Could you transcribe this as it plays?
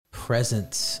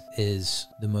presence is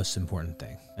the most important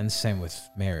thing. And the same with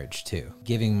marriage too.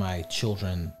 Giving my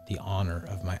children the honor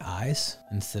of my eyes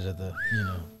instead of the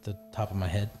top of my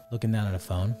head, looking down at a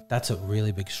phone. That's a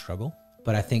really big struggle.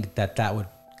 But I think that would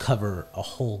cover a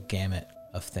whole gamut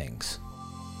of things.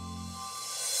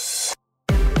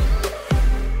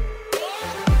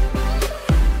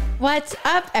 What's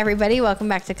up, everybody? Welcome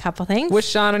back to Couple Things with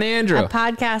Sean and Andrew, a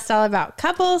podcast all about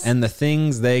couples and the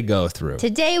things they go through.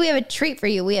 Today, we have a treat for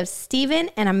you. We have Stephen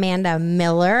and Amanda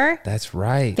Miller. That's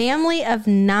right. Family of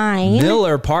 9.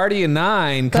 Miller, party of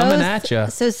 9, coming at you.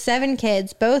 So 7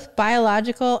 kids, both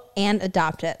biological and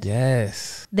adopted.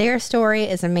 Yes. Their story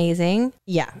is amazing.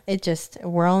 Yeah,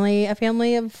 we're only a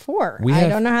family of 4. I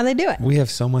don't know how they do it. We have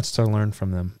so much to learn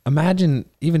from them. Imagine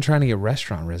even trying to get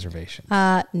restaurant reservations.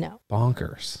 No.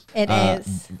 Bonkers. It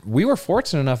is. We were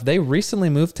fortunate enough. They recently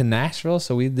moved to Nashville,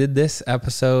 so we did this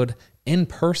episode in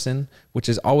person, which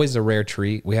is always a rare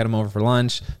treat. We had them over for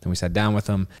lunch, then we sat down with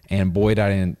them, and boy,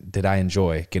 did I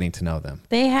enjoy getting to know them.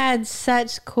 They had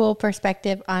such cool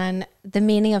perspective on the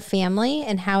meaning of family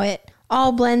and how it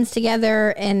all blends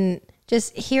together, and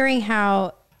just hearing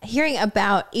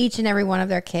about each and every one of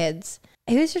their kids.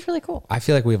 It was just really cool. I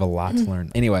feel like we have a lot to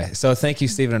learn. Anyway, so thank you,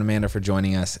 Stephen and Amanda, for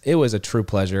joining us. It was a true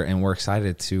pleasure, and we're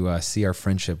excited to see our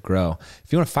friendship grow.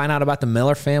 If you want to find out about the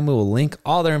Miller family, we'll link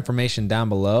all their information down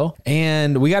below.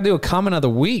 And we got to do a comment of the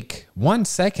week. 1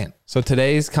 second. So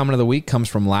today's comment of the week comes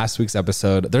from last week's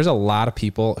episode. There's a lot of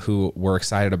people who were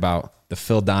excited about the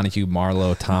Phil Donahue,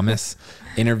 Marlo Thomas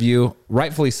interview.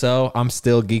 Rightfully so. I'm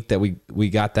still geeked that we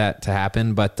got that to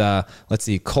happen. But let's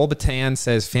see. Cole Batan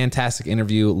says, fantastic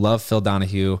interview. Love Phil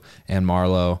Donahue and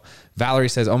Marlo. Valerie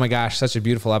says, oh my gosh, such a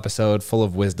beautiful episode, full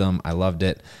of wisdom. I loved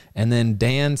it. And then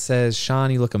Dan says,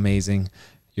 Sean, you look amazing.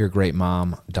 You're a great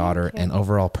mom, daughter, and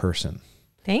overall person.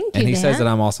 Thank you. And he Dan. says that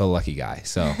I'm also a lucky guy.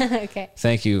 So okay.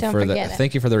 Thank you for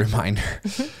the reminder.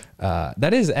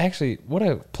 That is actually what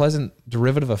a pleasant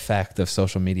derivative effect of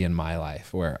social media in my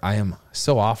life, where I am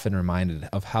so often reminded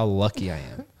of how lucky I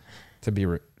am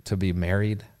to be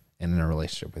married and in a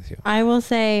relationship with you. I will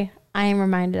say I am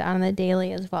reminded on the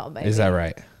daily as well, baby. Is that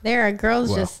right? There are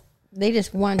girls they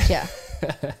just want you.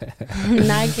 I'm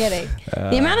not kidding.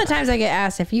 The amount of times I get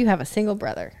asked if you have a single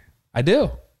brother. I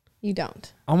do. You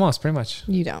don't. Almost, pretty much.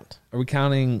 You don't. Are we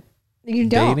counting you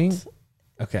don't. dating?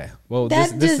 Okay. Well,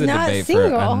 that this is a not debate single.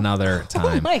 for another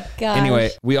time. Oh my gosh. Anyway,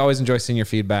 we always enjoy seeing your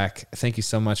feedback. Thank you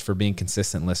so much for being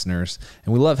consistent listeners,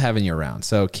 and we love having you around.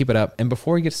 So keep it up. And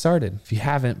before we get started, if you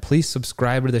haven't, please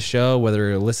subscribe to the show, whether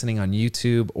you're listening on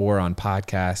YouTube or on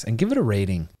podcasts, and give it a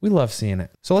rating. We love seeing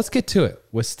it. So let's get to it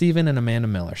with Stephen and Amanda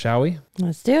Miller, shall we?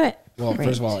 Let's do it. Well,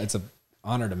 first of all, it's an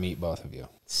honor to meet both of you.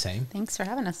 Same. Thanks for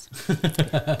having us.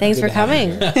 Thanks for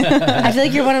coming. I feel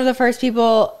like you're one of the first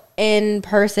people in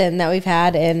person that we've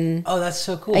had in that's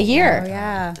so cool. a year. Oh,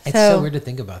 yeah. It's so weird to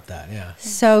think about that. Yeah.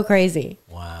 So crazy.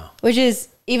 Wow. Which is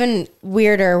even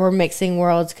weirder. We're mixing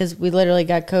worlds because we literally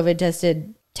got COVID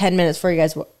tested 10 minutes before you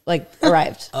guys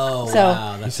arrived. Oh, so,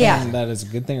 wow. That's that is a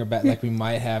good thing or bad? Like we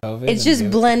might have COVID. It's just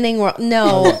blending world.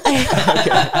 No. Okay.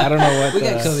 I don't know what we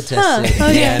got COVID tested.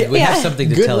 Okay. And we have something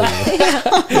to tell you.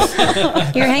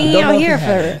 You're hanging out here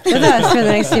with us for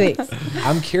the next 2 weeks.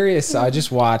 I'm curious. I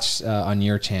just watched on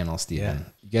your channel, Stephen. Yeah.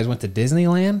 You guys went to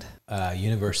Disneyland?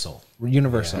 Universal.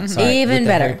 Universal. Yeah. Sorry, Even with the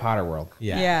better. Harry Potter world.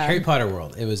 Yeah. Harry Potter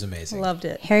World. It was amazing. Loved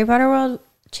it. Harry Potter World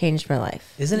changed my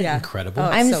life. Isn't it Yeah. incredible? Oh,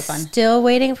 it's I'm so fun. still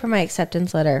waiting for my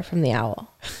acceptance letter from the owl.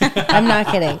 I'm not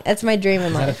kidding. That's my dream in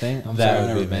Is that a life. thing? I'm That sorry, I've would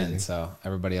never be been, amazing. so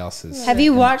everybody else is. Have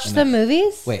you watched the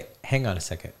movies? Wait, hang on a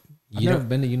second. I've never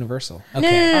been to Universal. Okay.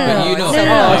 No. But you know,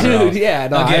 No. Dude, yeah,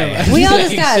 no, Okay. We all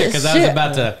just got because I was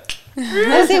about to.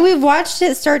 I say we've watched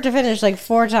it start to finish like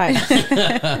 4 times.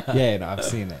 yeah, no, I've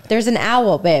seen it. There's an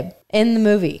owl, babe, in the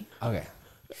movie. Okay,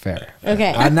 fair.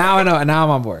 Okay. Now I know. Now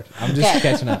I'm on board. I'm just Okay.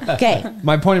 catching up. Okay.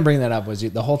 My point in bringing that up was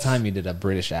the whole time you did a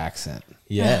British accent.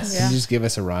 Yes. Can you just give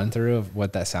us a run through of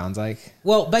what that sounds like?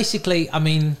 Well, basically, I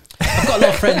mean, I've got a lot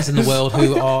of friends in the world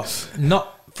who are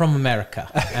not from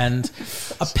America, and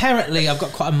apparently I've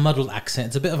got quite a muddled accent.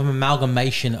 It's a bit of an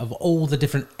amalgamation of all the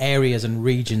different areas and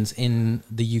regions in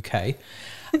the UK,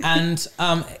 and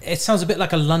it sounds a bit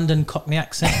like a London Cockney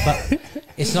accent, but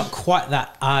it's not quite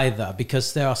that either,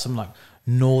 because there are some like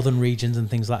northern regions and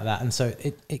things like that, and so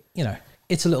it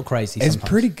it's a little crazy. It's sometimes.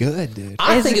 pretty good, dude.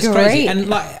 I think it's great. crazy, and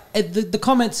like the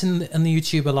comments in the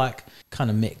YouTube are like kind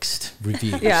of mixed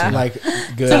reviews. Yeah. you know? Like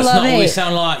good. That's love not what we it.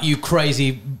 sound like, you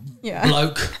crazy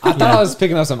bloke. I thought I was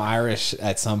picking up some Irish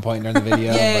at some point during the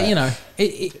video. Yeah, but you know,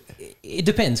 it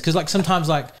depends, because like sometimes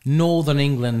like Northern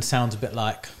England sounds a bit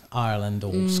like Ireland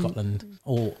or Scotland,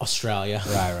 or Australia.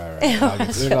 Right.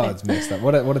 It's mixed up.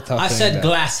 What a tough I thing said to-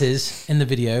 glasses in the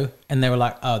video, and they were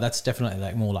like, "Oh, that's definitely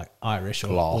like more like Irish or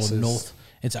Glasses. North."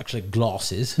 It's actually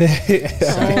glasses. Oh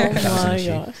my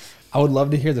gosh. I would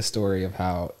love to hear the story of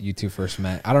how you two first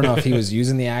met. I don't know if he was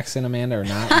using the accent, Amanda, or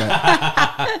not,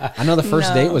 but I know the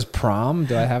first date was prom.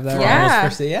 Do I have that right? Yeah.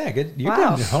 First day, yeah, good. You're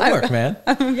Wow. doing your homework, man.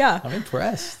 Yeah. I'm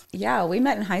impressed. Yeah, we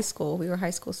met in high school. We were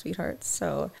high school sweethearts.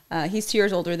 So he's 2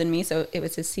 years older than me, so it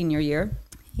was his senior year.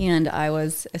 And I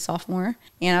was a sophomore.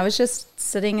 And I was just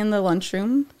sitting in the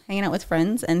lunchroom, hanging out with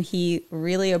friends, and he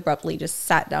really abruptly just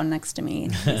sat down next to me.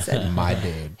 And he said, My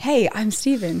dude. "Hey, I'm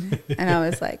Steven." And I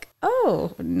was like,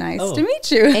 "Oh, nice Oh. to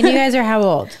meet you." And you guys are how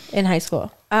old in high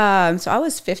school? So I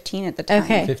was 15 at the time.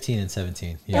 Okay. 15 and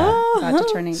 17. Yeah. About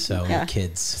to turn 18. So yeah.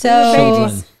 kids. So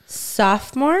children.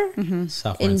 sophomore?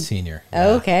 Sophomore and senior. Yeah.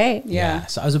 Okay. Yeah.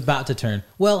 So I was about to turn.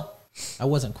 Well, I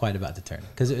wasn't quite about to turn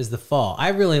because it was the fall. I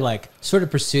really sort of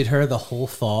pursued her the whole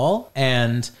fall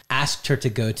and asked her to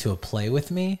go to a play with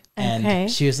me. And Okay.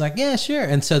 she was like, "Yeah, sure."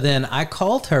 And so then I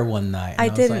called her one night. And I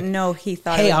was didn't like, know he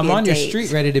thought "Hey, it would I'm be a on your date.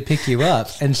 street ready to pick you up."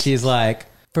 And she's like,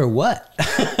 "For what?"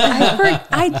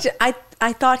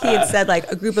 I thought he had said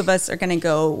like a group of us are going to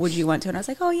go. Would you want to? And I was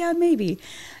like, "Oh yeah, maybe."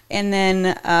 And then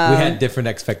We had different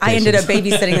expectations. I ended up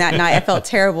babysitting that night. I felt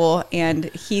terrible, and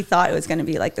he thought it was going to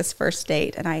be like this first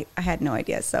date, and I had no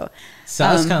idea. So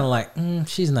I was kind of like,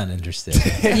 she's not interested.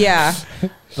 yeah,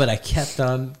 But I kept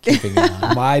on keeping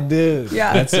on. My dude.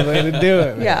 Yeah. That's the way to do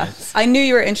it, man. yeah. I knew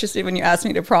you were interested when you asked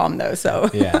me to prom, though. So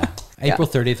Yeah. April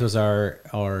 30th was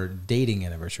our dating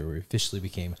anniversary. We officially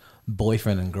became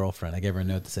boyfriend and girlfriend. I gave her a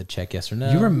note that said check yes or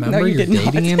no. You remember No, you your did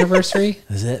not. dating anniversary?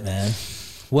 That's it, man.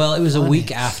 Well, it was a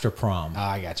week after prom. Oh,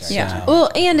 I got you. Yeah. Well,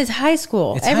 and it's high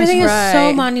school. It's high Everything school. is so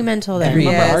Right. monumental there. Every-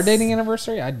 Remember Yes. our dating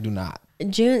anniversary? I do not.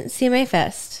 June CMA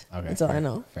Fest. Okay. That's all fair, I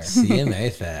know. Fair. CMA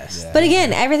Fest. But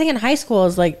again, everything in high school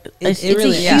is like it's, It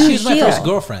really, a yeah. huge she was my deal. first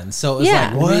girlfriend, so it was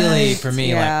Yeah. like really for me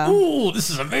Yeah. like, ooh, this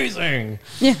is amazing.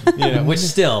 yeah, You know, which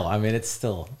still, I mean, it's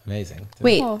still amazing.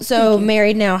 Wait, Oh, so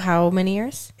married now? How many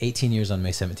years? 18 years on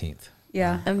May 17th.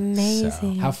 yeah.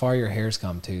 Amazing. How far your hair's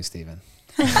come too, Steven?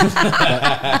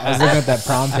 I was looking at that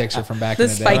prom picture from back The in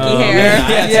the day. spiky Oh, hair. yeah,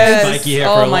 I had Yes. spiky hair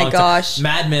Oh for a my long time. gosh.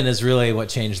 Mad Men is really what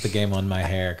changed the game on my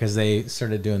hair because they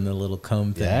started doing the little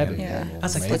comb thing. Yeah, And Yeah. I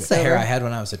was like, Made that's it. the hair over. I had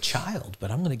when I was a child, but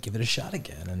I'm going to give it a shot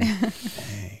again. And,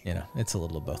 you know, it's a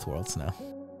little of both worlds now.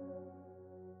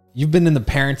 You've been in the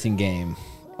parenting game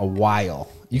a while.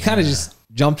 You kind of just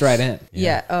jumped right in.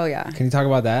 Yeah. Oh, yeah. Can you talk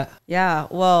about that? Yeah.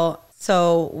 Well,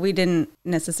 so we didn't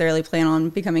necessarily plan on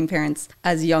becoming parents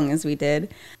as young as we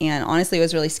did. And honestly, it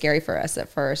was really scary for us at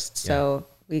first. So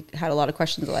we had a lot of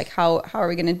questions like, how are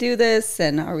we going to do this?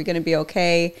 And are we going to be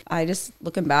okay? I just,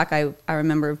 looking back, I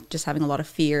remember just having a lot of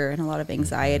fear and a lot of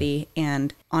anxiety.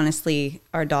 And honestly,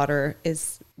 our daughter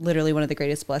is literally one of the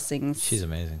greatest blessings She's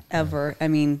amazing. ever. I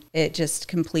mean, it just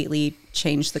completely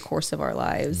changed the course of our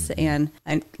lives. And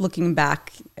looking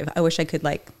back, I wish I could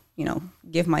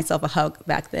give myself a hug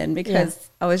back then because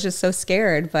I was just so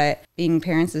scared. But being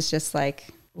parents is just like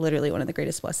literally one of the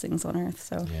greatest blessings on earth.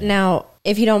 So Now,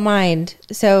 if you don't mind,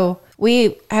 so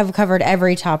we have covered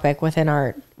every topic within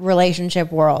our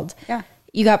relationship world. yeah,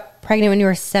 You got pregnant when you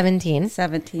were 17.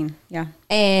 17. Yeah.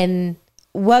 And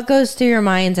what goes through your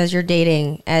minds as you're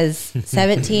dating as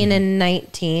 17 and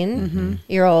 19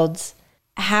 year olds?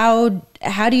 How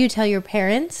do you tell your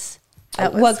parents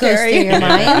That was what scary. goes through your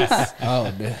minds?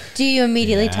 Oh, dude. Do you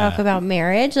immediately talk about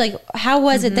marriage? Like, how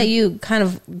was it that you kind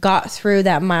of got through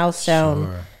that milestone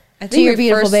Sure. I to your we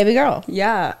beautiful first- baby girl?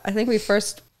 Yeah. I think we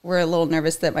first were a little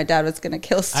nervous that my dad was going to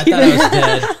kill I Steven. thought I was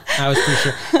dead. I was pretty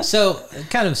sure. So,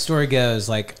 kind of story goes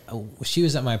like, she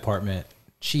was at my apartment.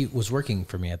 She was working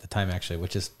for me at the time, actually,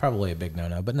 which is probably a big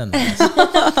no-no, but nonetheless.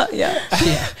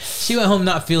 yeah. She went home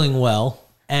not feeling well,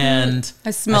 and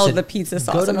I smelled said, the pizza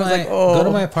sauce Go to and I was my like, oh. go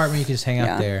to my apartment. You can just hang out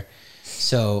Yeah. there.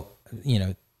 So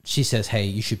she says, "Hey,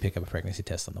 you should pick up a pregnancy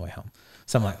test on the way home."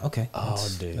 So I'm like, "Okay,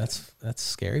 dude. that's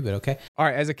scary, but okay." All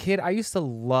right, as a kid, I used to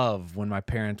love when my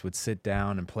parents would sit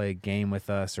down and play a game with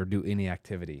us or do any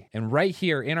activity. And right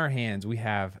here in our hands, we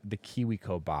have the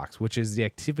KiwiCo box, which is the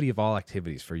activity of all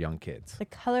activities for young kids. The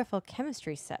colorful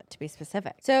chemistry set, to be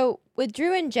specific. So with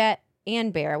Drew and Jet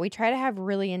and Bear, we try to have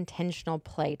really intentional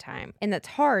playtime. And that's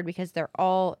hard because they're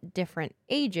all different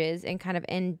ages and kind of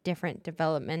in different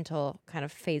developmental kind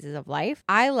of phases of life.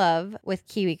 I love with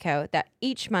KiwiCo that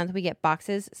each month we get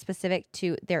boxes specific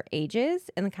to their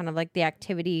ages and kind of like the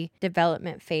activity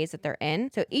development phase that they're in.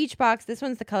 So each box, this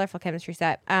one's the colorful chemistry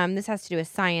set. This has to do with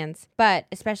science, but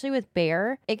especially with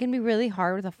Bear, it can be really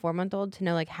hard with a 4-month-old to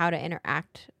know like how to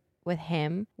interact with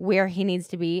him where he needs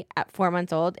to be at 4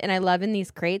 months old. And I love in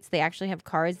these crates, they actually have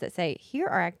cards that say, here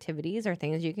are activities or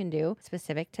things you can do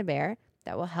specific to Bear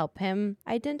that will help him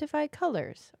identify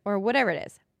colors or whatever it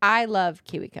is. I love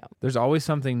KiwiCo. There's always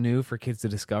something new for kids to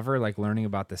discover, like learning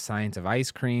about the science of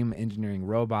ice cream, engineering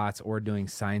robots, or doing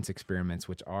science experiments,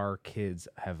 which our kids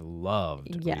have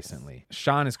loved recently.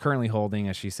 Sean is currently holding,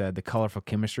 as she said, the Colorful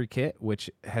Chemistry Kit, which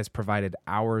has provided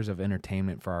hours of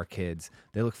entertainment for our kids.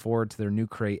 They look forward to their new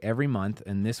crate every month,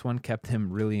 and this one kept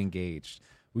him really engaged.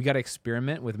 We got to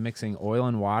experiment with mixing oil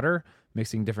and water,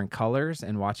 mixing different colors,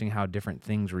 and watching how different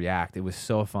things react. It was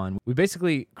so fun. We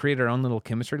basically created our own little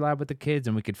chemistry lab with the kids,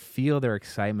 and we could feel their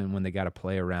excitement when they got to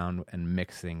play around and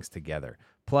mix things together.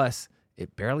 Plus,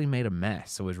 it barely made a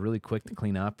mess, so it was really quick to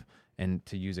clean up and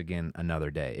to use again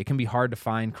another day. It can be hard to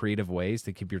find creative ways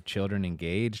to keep your children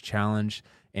engaged, challenged,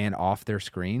 and off their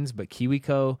screens, but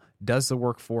KiwiCo does the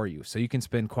work for you, so you can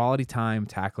spend quality time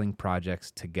tackling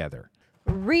projects together.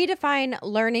 Redefine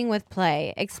learning with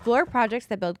play. Explore projects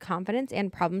that build confidence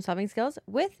and problem-solving skills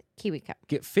with KiwiCo.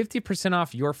 Get 50%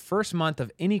 off your first month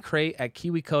of any crate at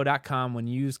kiwico.com when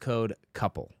you use code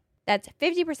COUPLE. That's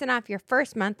 50% off your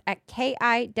first month at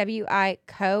kiwico.com.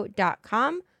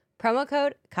 Promo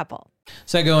code COUPLE.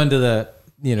 So I go into the,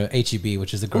 HEB,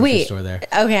 which is the grocery store there.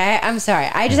 Okay, I'm sorry.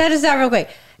 I just had to stop real quick.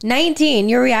 19,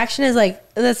 your reaction is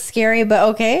like, that's scary, but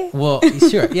okay. Well,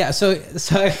 sure. Yeah. So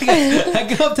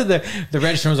I go up to the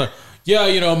register and I was like,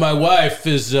 yeah, my wife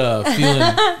is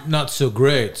feeling not so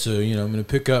great. So, I'm going to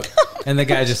pick up. And the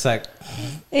guy just like,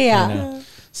 yeah.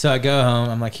 So I go home.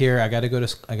 I'm like, here, I got to go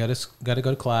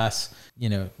to class.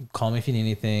 Call me if you need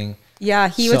anything. Yeah,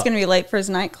 he was going to be late for his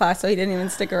night class, so he didn't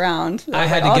even stick around. I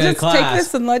had to I'll go to just class. take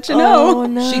this and let you know. Oh,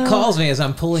 no. She calls me as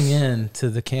I'm pulling in to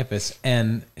the campus,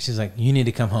 and she's like, you need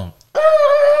to come home.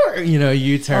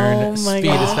 U-turn, speed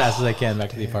as fast as I can back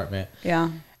to the apartment.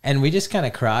 Yeah. And we just kind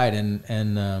of cried, and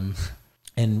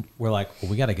we're like,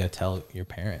 well, we got to go tell your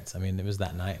parents. I mean, it was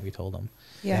that night we told them.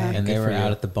 Yeah. And they were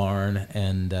out at the barn,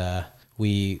 and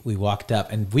we walked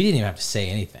up, and we didn't even have to say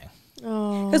anything.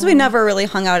 Because we never really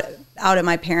hung out at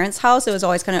my parents' house. It was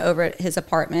always kind of over at his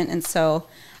apartment. And so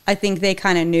I think they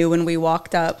kind of knew when we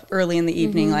walked up early in the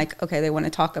evening, like, okay, they want to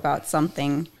talk about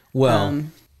something. Well,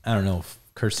 I don't know if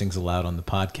cursing's allowed on the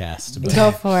podcast, but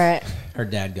Go for it. her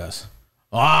dad goes,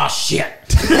 oh, shit.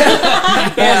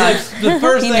 Yeah. Like the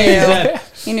first thing he said.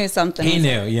 He knew something. He knew,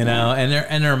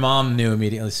 and her mom knew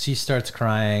immediately. She starts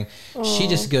crying. She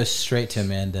just goes straight to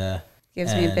Amanda.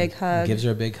 Gives me a big hug. Gives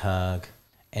her a big hug.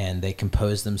 And they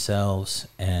compose themselves,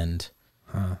 and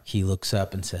he looks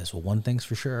up and says, well, one thing's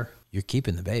for sure, you're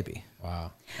keeping the baby.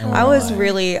 Wow. I was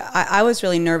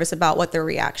really nervous about what their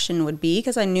reaction would be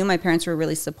because I knew my parents were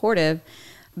really supportive,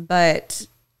 but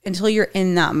until you're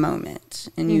in that moment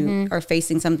and you are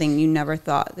facing something you never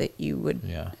thought that you would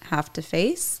have to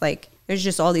face, like there's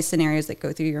just all these scenarios that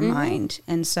go through your mind.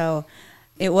 And so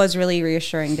it was really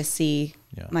reassuring to see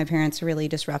my parents really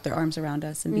just wrap their arms around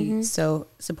us and be so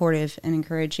supportive and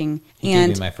encouraging. He gave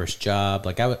me my first job.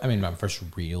 My first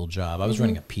real job. I was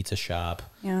running a pizza shop.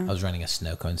 Yeah. I was running a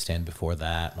snow cone stand before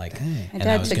that. And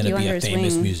I was going to be a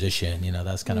famous musician.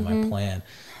 That's kind of my plan.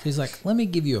 So he's like, let me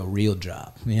give you a real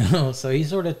job. So he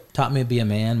sort of taught me to be a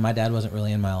man. My dad wasn't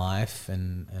really in my life.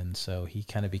 And so he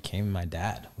kind of became my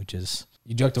dad, which is...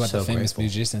 You joked about so the famous grateful.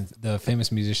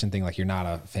 musician thing, like you're not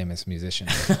a famous musician.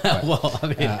 But, well,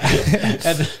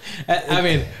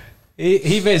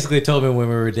 he basically told me when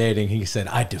we were dating, he said,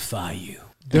 I defy you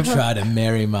to try to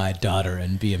marry my daughter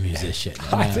and be a musician.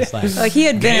 And I was like, he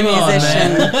had been a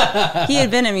musician. He had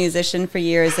been a musician for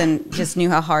years and just knew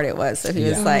how hard it was. So he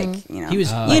was like, he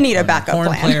was you need a backup horn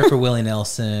plan. player for Willie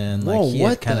Nelson. Whoa, he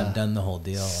had kind of done the whole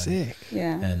deal. Sick.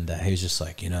 And he was just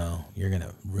like, you're going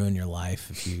to ruin your life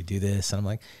if you do this. And I'm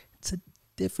like, it's a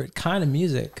different kind of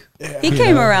music. He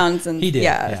came around since, he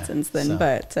did, since then. So.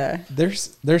 But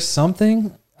there's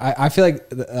something... I feel like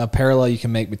a parallel you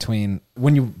can make between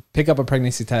when you pick up a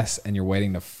pregnancy test and you're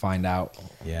waiting to find out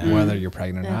whether you're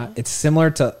pregnant or not. It's similar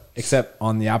to, except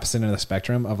on the opposite end of the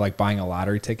spectrum of like buying a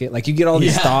lottery ticket. Like you get all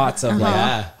these thoughts of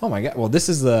like, oh my God, well, this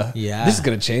is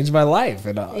going to change my life.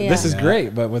 And this is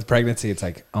great. But with pregnancy, it's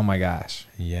like, oh my gosh.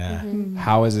 Yeah.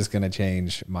 How is this going to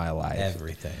change my life?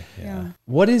 Everything. Yeah.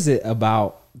 What is it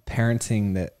about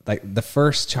parenting that like the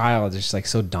first child is just like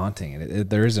so daunting?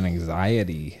 There is an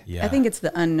anxiety. I think it's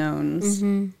the unknowns.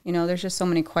 There's just so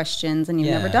many questions and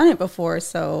you've never done it before.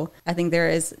 So I think there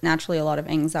is naturally a lot of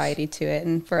anxiety to it.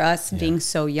 And for us being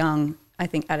so young, I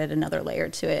think added another layer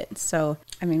to it. So,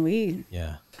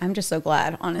 I'm just so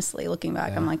glad, honestly, looking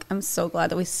back, I'm so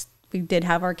glad that we did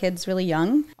have our kids really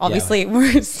young. Obviously,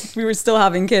 we were still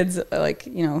having kids, like,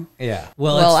 Yeah.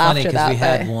 Well, well it's funny after because we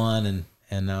that, had but- one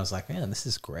and I was like, man, this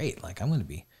is great. Like, I'm going to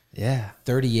be Yeah.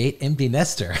 38 empty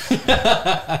nester.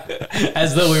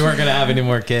 As though we weren't going to have any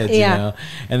more kids, Yeah. you know?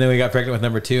 And then we got pregnant with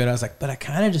number 2 and I was like, but I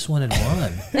kind of just wanted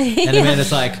one. And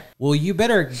Amanda's like, well, you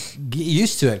better get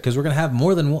used to it because we're going to have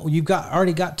more than one. You've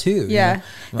already got 2. you Yeah. know?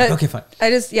 I'm like, okay,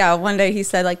 fine. One day he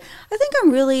said, like, I think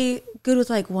I'm really good with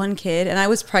like one kid. And I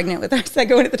was pregnant with our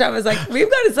second one at the time. I was like, we've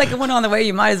got a second one on the way.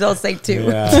 You might as well say 2.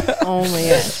 Yeah. Oh my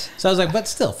gosh. So I was like, but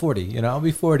still 40, you know, I'll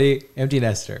be 40, empty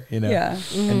nester, you know? Yeah.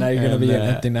 And now you're going to be an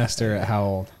And, empty nester at how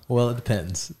old? Well, it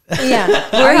depends. Yeah.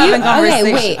 We're having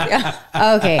Okay, wait. conversation.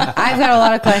 Okay. I've got a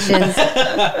lot of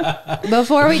questions.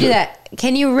 Before we do that,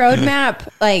 can you roadmap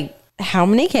like how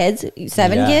many kids?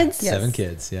 7 Yeah, kids? Yes. 7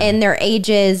 kids. Yeah. And their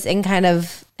ages and kind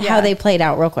of how Yeah. they played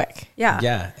out real quick. Yeah.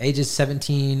 Yeah, ages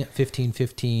 17,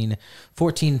 15,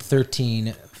 14,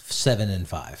 13, 7, and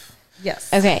 5. Yes.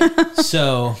 Okay.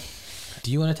 So,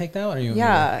 do you want to take that one? Or you want me to-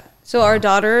 Yeah. So our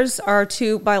daughters, our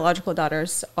 2 biological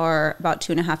daughters, are about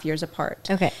 2.5 years apart.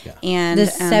 Okay. And The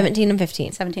 17 and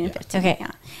 15. 17 and 15. Okay.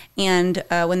 Yeah. And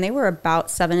when they were about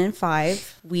 7 and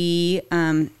 5, we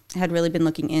had really been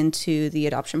looking into the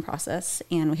adoption process,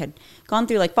 and we had gone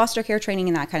through like foster care training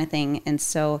and that kind of thing. And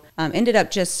so ended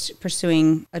up just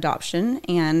pursuing adoption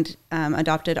and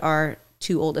adopted our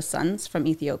 2 oldest sons from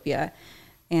Ethiopia.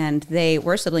 And they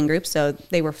were sibling groups, so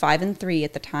they were 5 and 3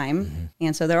 at the time.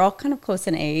 And so they're all kind of close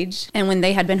in age. And when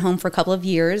they had been home for a couple of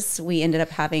years, we ended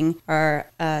up having our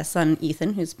son,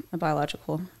 Ethan, who's a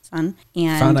biological son.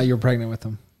 And Found out you were pregnant with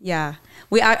him. yeah,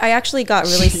 I actually got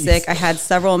really sick. I had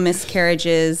several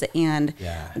miscarriages and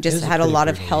Yeah, it just was a had a pretty lot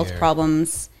of brutal health year.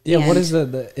 problems. Yeah, what And is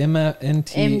the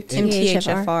MTHFR?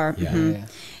 MTHFR? Yeah. mhm. Yeah.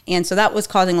 And so that was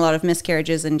causing a lot of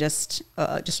miscarriages and just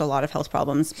a lot of health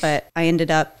problems. But I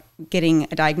ended up getting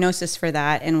a diagnosis for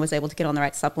that and was able to get on the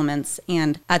right supplements.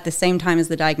 And at the same time as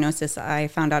the diagnosis, I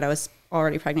found out I was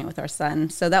already pregnant with our son.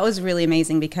 So that was really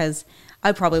amazing because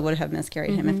I probably would have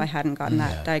miscarried him if I hadn't gotten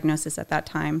that Yeah. diagnosis at that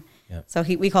time. Yep. So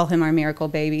we call him our miracle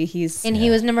baby. He's And he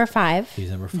was number 5. He's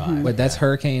number 5. Wait, that's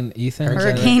Hurricane Ethan?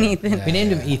 Hurricane Ethan. Yeah. We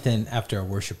named him Ethan after a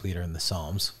worship leader in the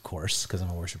Psalms, of course, because I'm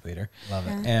a worship leader. Love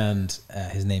it. And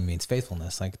his name means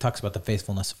faithfulness. Like, it talks about the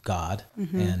faithfulness of God,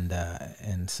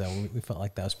 and so we felt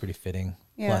like that was pretty fitting.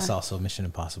 Yeah. Plus, also Mission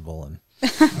Impossible, and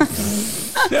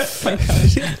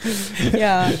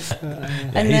yeah. he's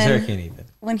then- Hurricane Ethan.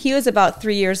 When he was about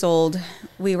 3 years old,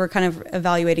 we were kind of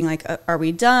evaluating, like, are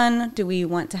we done? Do we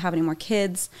want to have any more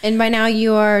kids? And by now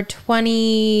you are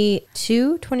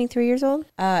 22, 23 years old?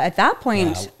 At that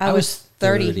point, Yeah, I was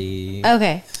 30.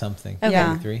 Okay. something. Okay.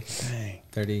 Yeah. 33, Dang.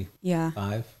 35. Yeah.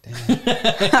 I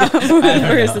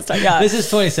Where is don't this know. time? Yeah. This is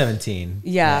 2017.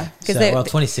 Yeah, So, 'cause they-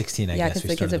 2016, I Yeah, guess. because we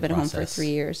the kids started have been home for process. 3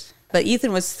 years. But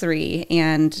Ethan was 3.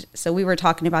 And so we were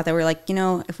talking about that. We were like,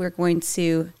 if we're going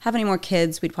to have any more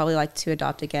kids, we'd probably like to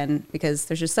adopt again because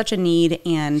there's just such a need.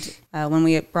 And when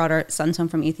we brought our sons home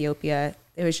from Ethiopia,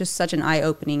 it was just such an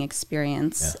eye-opening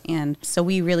experience. And so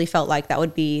we really felt like that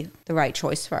would be the right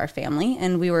choice for our family.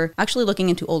 And we were actually looking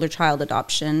into older child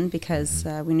adoption because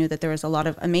we knew that there was a lot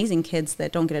of amazing kids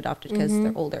that don't get adopted because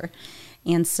they're older.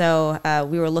 And so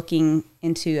we were looking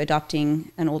into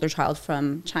adopting an older child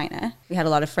from China. We had a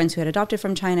lot of friends who had adopted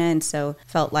from China, and so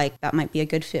felt like that might be a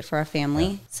good fit for our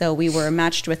family. So we were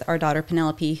matched with our daughter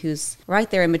Penelope, who's right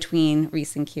there in between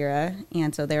Reese and Kira,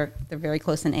 and so they're very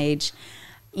close in age.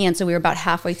 And so we were about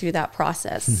halfway through that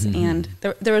process. And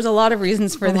there was a lot of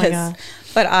reasons for Oh my this. gosh.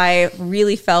 But I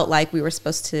really felt like we were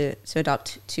supposed to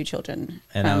adopt 2 children.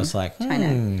 And I from was like,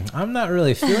 China. I'm not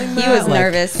really feeling that. He was Like,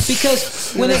 nervous.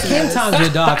 Because when it came time to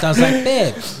adopt, I was like,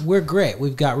 babe, we're great.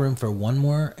 We've got room for one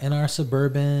more in our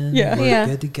Suburban. Yeah. We're Yeah.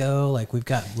 good to go. Like, we've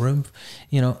got room,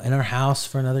 in our house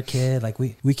for another kid. Like,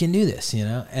 we can do this,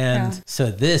 And Yeah.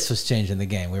 so this was changing the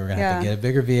game. We were going to have to Yeah. get a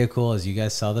bigger vehicle. As you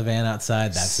guys saw the van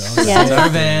outside, that's Yeah. our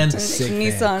van.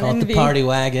 Nissan Call it the Envy. party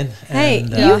wagon. Hey, And,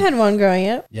 you had one growing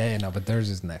up. Yeah, no, but theirs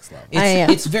is next level. Yeah.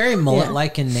 It's very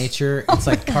mullet-like in nature. It's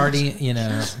like party,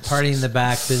 party in the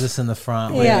back, business in the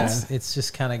front. Like Yeah. it's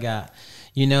just kind of got,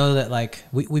 that like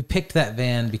we picked that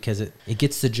van because it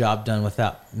gets the job done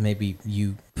without maybe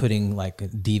you putting like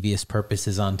devious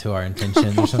purposes onto our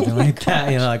intentions or something like that.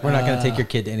 Like we're not going to take your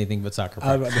kid to anything but soccer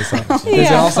I was practice. about to say.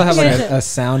 Does it also have like a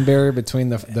sound barrier between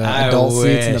the I adult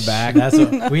seats in the wish. back? That's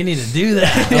what we need to do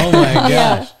that. Oh my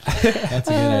gosh, that's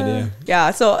a good idea.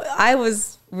 Yeah, so I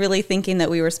was really thinking that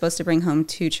we were supposed to bring home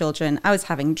 2 children. I was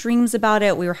having dreams about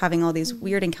it. We were having all these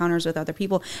weird encounters with other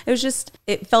people.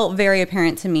 It felt very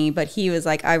apparent to me, but he was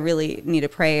like, I really need to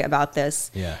pray about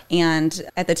this. Yeah. And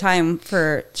at the time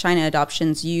for China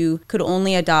adoptions, you could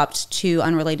only adopt 2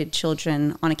 unrelated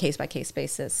children on a case-by-case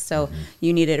basis. So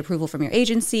you needed approval from your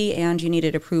agency and you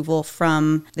needed approval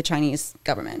from the Chinese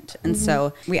government. And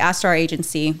so we asked our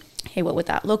agency, hey, what would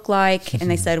that look like? And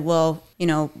they said, well, you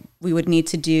know, we would need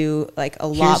to do like a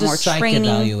lot Here's more a psych training.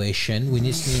 evaluation. We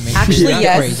need to make Actually, sure you're not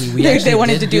yes. crazy. We They actually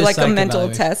wanted did to do like a psych mental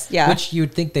evaluation, test, yeah. Which you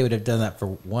would think they would have done that for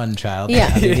one child.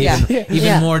 Yeah. I mean, even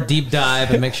Yeah. more deep dive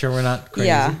and make sure we're not crazy.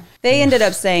 Yeah. They ended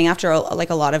up saying after a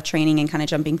lot of training and kind of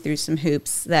jumping through some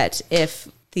hoops that if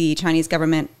the Chinese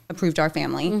government approved our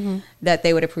family, that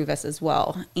they would approve us as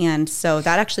well. And so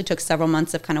that actually took several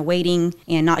months of kind of waiting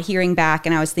and not hearing back.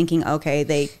 And I was thinking, okay,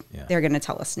 they're going to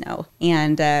tell us no.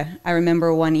 And I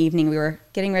remember one evening we were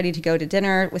getting ready to go to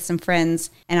dinner with some friends.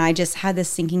 And I just had this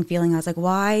sinking feeling. I was like,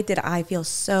 why did I feel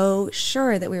so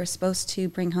sure that we were supposed to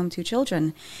bring home 2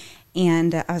 children?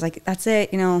 And I was like, that's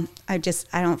it. You know, I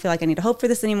don't feel like I need to hope for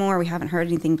this anymore. We haven't heard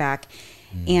anything back.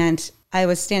 And I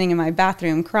was standing in my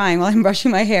bathroom crying while I'm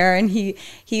brushing my hair, and he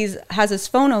has his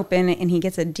phone open and he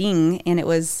gets a ding, and it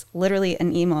was literally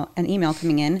an email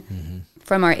coming in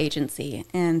from our agency,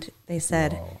 and they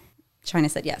said, China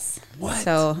said yes. What?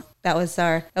 So that was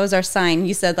our sign.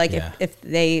 You said like Yeah. if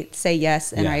they say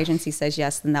yes and our Yeah. agency says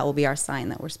yes, then that will be our sign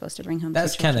that we're supposed to bring home.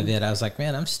 That's 2 kind of children. it. I was like,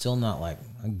 man, I'm still not like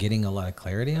getting a lot of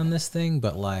clarity on this thing,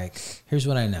 but like, here's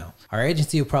what I know. Our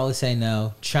agency will probably say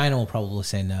no. China will probably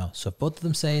say no. So if both of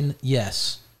them say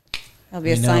yes, That'll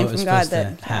be a we know sign it was from God supposed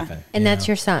to that happen. And you that's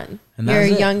know? your son, And your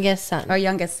that's it. youngest son. our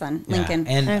youngest son, Yeah, Lincoln.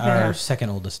 and Okay. our second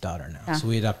oldest daughter now. Yeah. So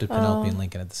we adopted Penelope and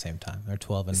Lincoln at the same time. They're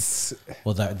 12 and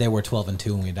well, they were 12 and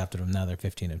 2 when we adopted them. Now they're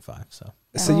 15 and 5. So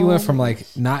So you went from like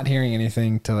not hearing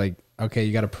anything to like, okay,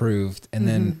 you got approved, and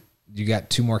then you got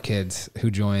 2 more kids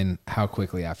who join. How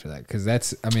quickly after that? Because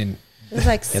that's, I mean, It was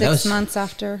like that 6 was- months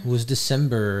after. it was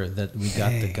December that we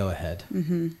got the go ahead,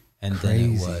 and then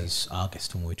Crazy. it was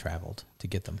August when we traveled to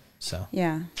get them. So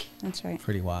Yeah, that's right.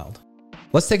 pretty wild.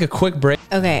 let's take a quick break.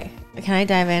 Okay, can I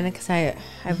dive in? Because I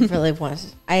really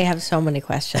want. I have so many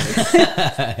questions.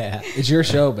 It's your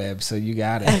show, babe, so you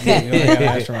got it. Okay. You only gotta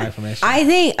ask for my information. I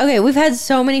think we've had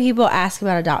so many people ask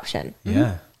about adoption.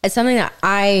 Yeah. It's something that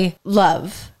I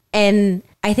love, and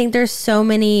I think there's so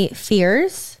many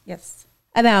fears Yes.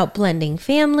 about blending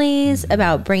families,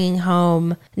 about bringing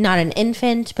home not an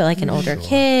infant, but like an older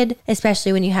kid,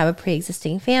 especially when you have a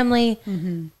pre-existing family.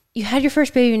 You had your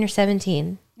first baby when you're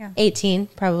 17, Yeah. 18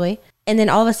 probably. And then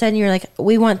all of a sudden you're like,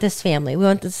 we want this family. We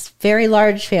want this very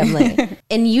large family.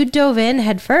 And you dove in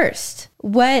head first.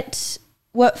 What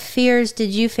fears did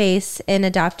you face in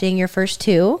adopting your first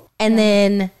 2? And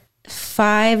then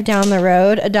 5 down the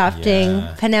road, adopting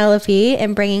Yeah. Penelope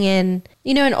and bringing in,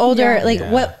 an older, Yeah.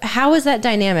 Yeah. how was that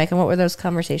dynamic and what were those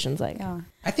conversations like? Yeah.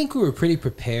 I think we were pretty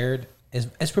prepared,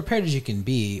 as prepared as you can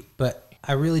be, but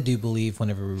I really do believe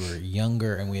whenever we were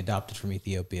younger and we adopted from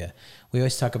Ethiopia, we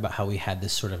always talk about how we had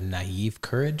this sort of naive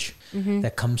courage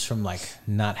that comes from like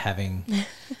not having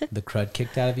the crud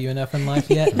kicked out of you enough in life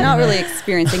yet. Not really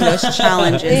experiencing those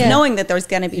challenges, Yeah. knowing that there's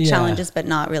going to be Yeah. challenges, but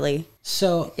not really.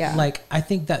 So, Yeah. like, I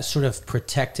think that sort of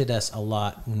protected us a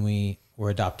lot when we were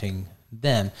adopting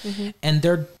them.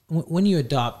 And when you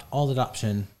adopt, all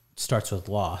adoption starts with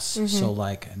loss. So,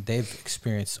 like, they've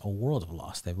experienced a world of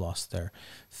loss. They've lost their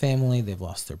family, they've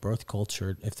lost their birth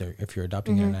culture. If you're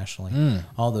adopting internationally,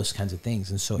 all those kinds of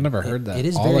things. And so, I've never heard that. It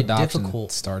is All very adoption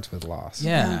difficult. starts with loss.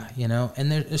 Yeah,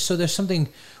 and there's something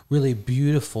really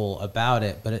beautiful about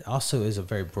it, but it also is a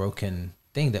very broken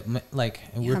thing that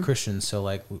and we're Christians, so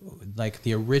like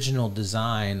the original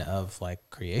design of like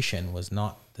creation was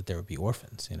not that there would be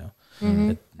orphans,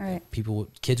 that Right.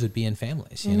 kids would be in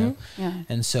families, you know, Yeah.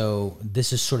 and so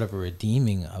this is sort of a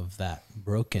redeeming of that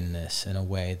brokenness in a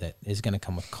way that is going to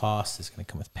come with cost, is going to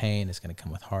come with pain, is going to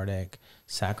come with heartache,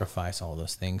 sacrifice, all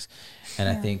those things, and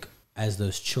I think as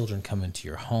those children come into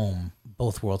your home,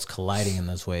 both worlds colliding in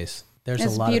those ways, there's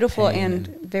It's a lot beautiful of pain and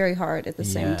very hard at the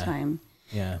same Yeah. time.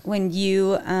 yeah. When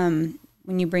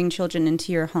you bring children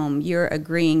into your home, you're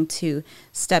agreeing to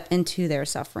step into their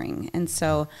suffering. And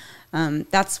so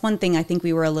that's one thing I think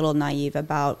we were a little naive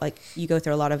about. Like, you go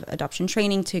through a lot of adoption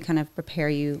training to kind of prepare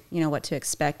you, what to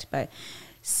expect. But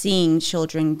seeing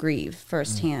children grieve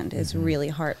firsthand is really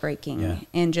heartbreaking. Yeah.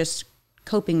 And just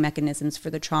coping mechanisms for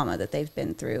the trauma that they've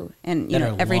been through. And, that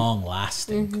are every long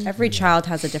lasting. child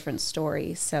has a different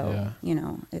story. So,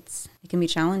 it can be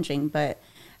challenging, but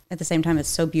at the same time, it's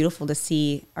so beautiful to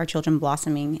see our children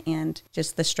blossoming and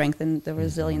just the strength and the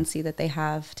resiliency that they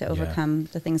have to overcome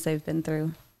the things they've been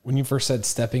through. When you first said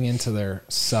stepping into their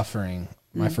suffering,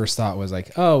 my first thought was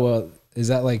like, oh, well, is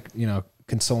that like, you know,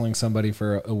 consoling somebody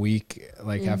for a week,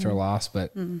 like after a loss?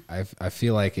 But I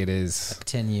feel like it is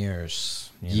 10 years.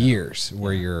 years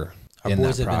where you're Our in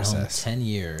boys that have process. been home 10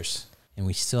 years, and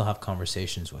we still have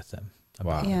conversations with them.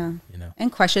 Wow. Yeah. You know,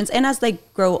 And questions. And as they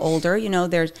grow older, you know,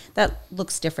 that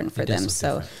looks different for It does them. look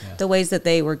So different, yeah. the ways that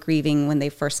they were grieving when they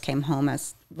first came home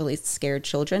as really scared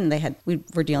children, we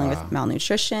were dealing with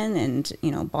malnutrition and, you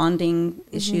know, bonding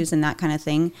issues and that kind of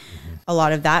thing. A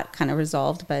lot of that kind of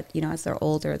resolved. But, you know, as they're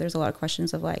older, there's a lot of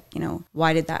questions of like, you know,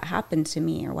 why did that happen to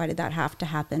me? Or why did that have to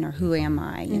happen? Or who am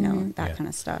I? You know, that kind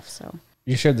of stuff. So.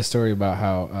 You shared the story about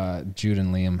how Jude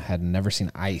and Liam had never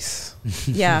seen ice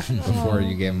Yeah. before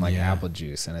you gave them like apple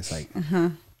juice. And it's like,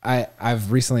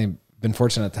 I've recently been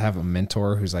fortunate to have a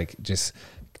mentor who's like just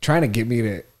trying to get me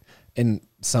to, in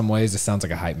some ways, it sounds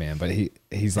like a hype man, but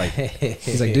he's like,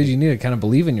 dude, you need to kind of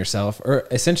believe in yourself, or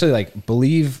essentially like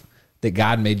believe that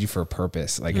God made you for a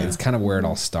purpose. Like it's kind of where it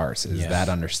all starts is that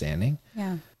understanding.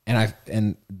 Yeah.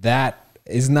 And that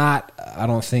is not, I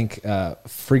don't think,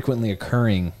 frequently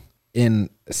occurring in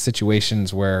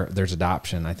situations where there's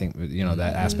adoption. I think, you know,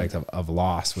 that aspect of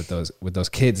loss with those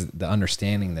kids, the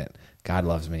understanding that God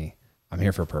loves me, I'm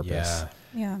here for a purpose.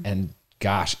 Yeah. Yeah. And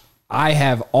gosh, I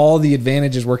have all the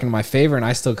advantages working in my favor, and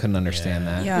I still couldn't understand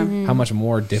that. Yeah. How much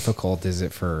more difficult is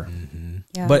it for,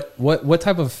 Yeah. but what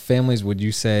type of families would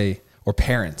you say, or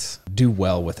parents, do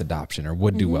well with adoption, or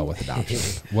would do well with adoption?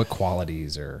 What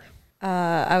qualities or?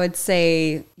 I would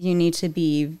say you need to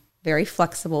be very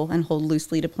flexible and hold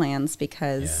loosely to plans,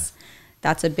 because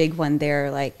that's a big one there.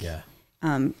 Like,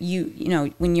 you know,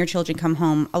 when your children come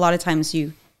home, a lot of times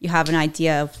you have an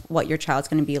idea of what your child's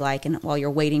going to be like, and while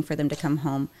you're waiting for them to come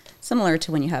home, similar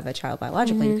to when you have a child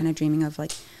biologically, you're kind of dreaming of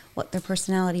like what their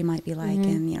personality might be like.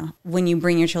 And, you know, when you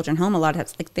bring your children home, a lot of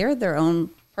times, like, they're their own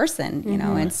person, you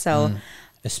know, and so.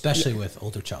 Especially with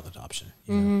older child adoption.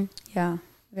 You know? Yeah,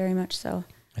 very much so.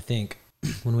 I think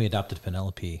when we adopted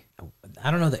Penelope, I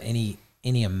don't know that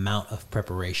any amount of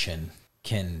preparation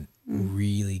can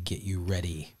really get you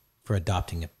ready for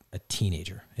adopting a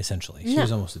teenager, essentially. She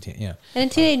was almost a teen,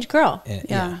 And a teenage girl.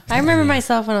 Yeah. I remember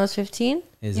myself when I was 15.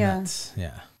 Isn't Yeah. it?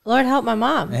 Yeah. Lord help my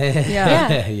mom.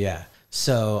 Yeah. Yeah.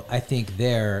 So I think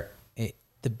the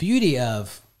beauty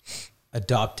of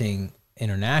adopting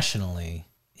internationally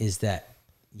is that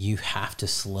you have to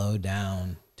slow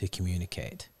down to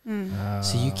communicate.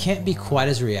 So you can't be quite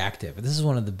as reactive. This is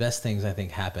one of the best things I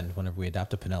think happened whenever we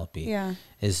adopted Penelope. Yeah.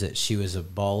 Is that she was a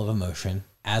ball of emotion,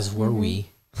 as were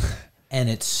we. And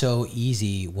it's so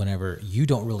easy whenever you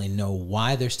don't really know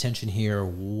why there's tension here.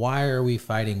 Why are we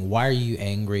fighting? Why are you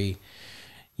angry?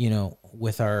 You know,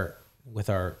 with our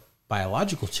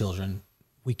biological children,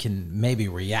 we can maybe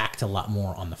react a lot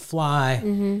more on the fly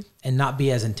and not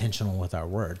be as intentional with our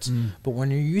words. But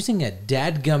when you're using a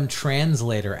dadgum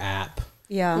translator app,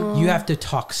 Yeah. you have to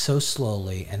talk so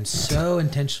slowly and so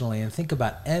intentionally and think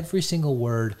about every single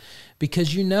word,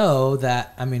 because you know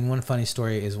that, I mean, one funny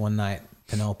story is one night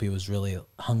Penelope was really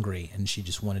hungry and she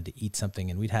just wanted to eat something,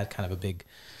 and we'd had kind of a big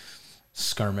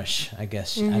skirmish, I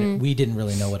guess. We didn't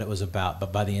really know what it was about,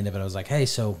 but by the end of it, I was like, hey,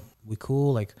 so we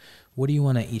cool? Like, what do you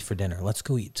want to eat for dinner? Let's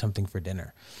go eat something for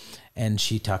dinner. And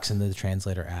she talks into the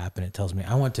translator app and it tells me,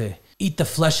 I want to eat the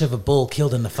flesh of a bull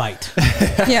killed in the fight.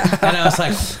 Yeah. And I was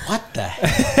like, what the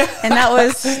heck? And that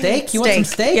was Steak? You want some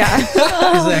steak? Yeah. He's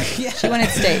like, yeah. She wanted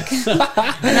steak. And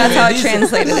that's how it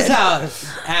translated This is it. how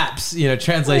apps,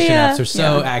 translation Yeah. apps are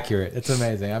so accurate. It's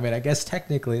amazing. I mean, I guess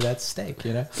technically that's steak,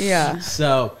 Yeah.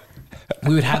 So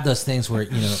we would have those things where,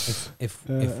 if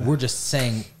we're just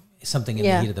saying something in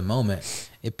the heat of the moment,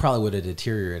 it probably would have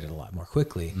deteriorated a lot more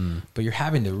quickly. But you're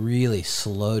having to really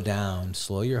slow down,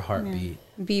 slow your heartbeat,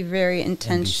 Be very and be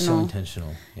so intentional.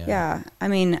 intentional. Yeah. I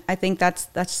mean, I think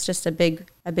that's just a big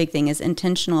thing is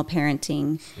intentional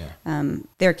parenting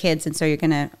their kids. And so you're going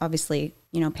to obviously,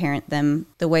 parent them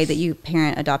the way that you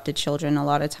parent adopted children. A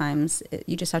lot of times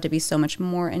you just have to be so much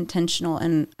more intentional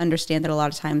and understand that a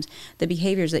lot of times the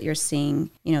behaviors that you're seeing,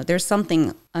 there's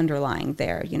something underlying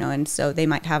there, and so they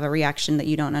might have a reaction that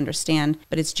you don't understand,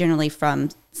 but it's generally from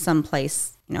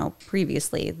someplace,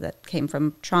 previously that came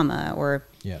from trauma or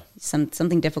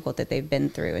something difficult that they've been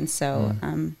through. And so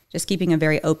just keeping a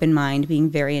very open mind, being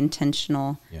very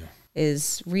intentional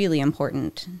is really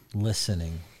important.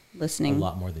 Listening a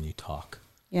lot more than you talk.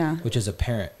 Yeah. Which as a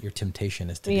parent, your temptation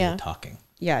is to be Yeah. talking.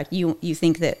 Yeah, you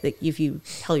think that if you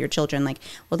tell your children like,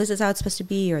 well, this is how it's supposed to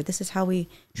be, or this is how we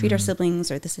treat our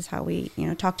siblings, or this is how we,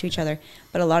 talk to each other.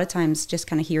 But a lot of times just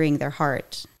kind of hearing their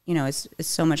heart, is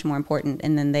so much more important.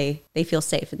 And then they feel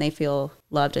safe and they feel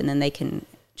loved, and then they can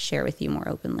share with you more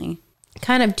openly.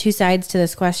 Kind of two sides to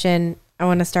this question. I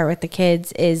want to start with the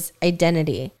kids is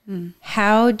identity.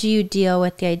 How do you deal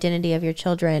with the identity of your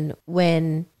children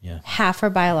when Yeah. half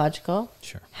are biological,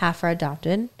 Sure. half are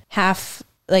adopted, half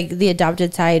like the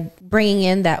adopted side bringing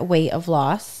in that weight of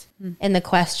loss and the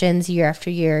questions year after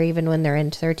year, even when they're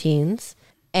into their teens?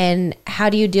 And how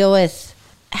do you deal with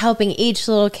helping each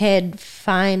little kid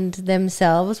find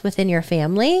themselves within your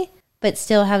family, but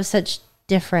still have such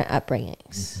different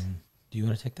upbringings? Do you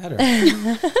want to take that? Or?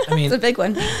 I mean, It's a big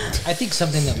one. I think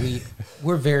something that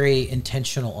we're very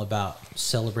intentional about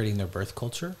celebrating their birth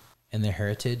culture and their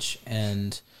heritage.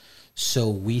 And so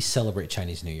we celebrate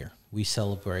Chinese New Year. We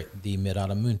celebrate the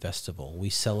Mid-Autumn Moon Festival. We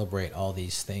celebrate all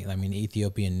these things. I mean,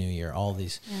 Ethiopian New Year, all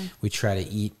these. We try to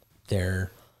eat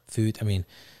their food. I mean,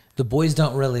 the boys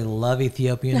don't really love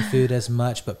Ethiopian food as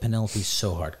much, but Penelope's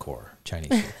so hardcore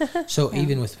Chinese food. So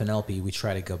even with Penelope, we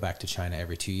try to go back to China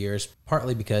every 2 years,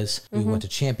 partly because we want to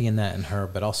champion that in her,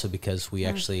 but also because we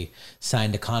actually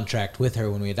signed a contract with her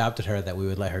when we adopted her that we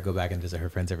would let her go back and visit her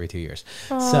friends every 2 years.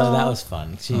 So that was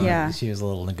fun. She was a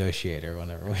little negotiator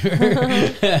whenever we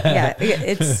were. Yeah,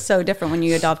 it's so different when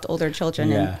you adopt older children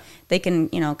Yeah. and they can,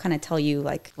 kind of tell you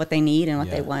like what they need and what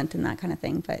Yeah. they want and that kind of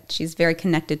thing. But she's very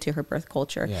connected to her birth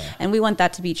culture. Yeah. And we want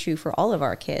that to be true for all of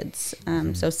our kids.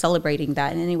 So celebrating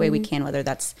that in any way we can, whether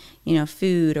that's,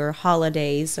 food or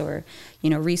holidays or,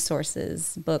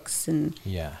 resources, books and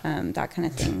Yeah. that kind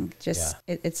of thing. Just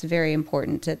it's very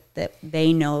important that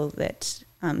they know that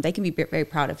they can be very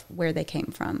proud of where they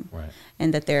came from, Right.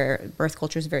 and that their birth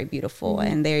culture is very beautiful,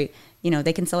 and they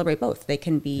can celebrate both. They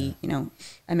can be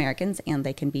Americans, and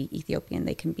they can be Ethiopian.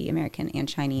 They can be American and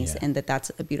Chinese, Yeah. and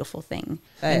that's a beautiful thing.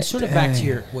 And But sort of back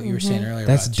to what you were saying earlier.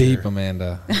 That's about deep, your-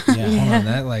 Amanda. Yeah. Hold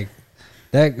on,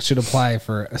 that should apply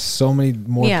for so many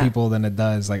more Yeah. people than it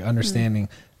does. Like understanding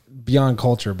beyond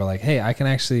culture, but like, hey, I can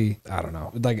actually, I don't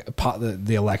know, like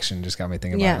the election just got me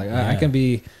thinking about it. Like, I Yeah. can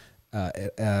be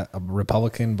a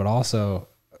Republican, but also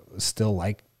still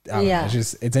like, I don't know,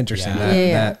 it's interesting Yeah. that,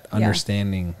 Yeah. that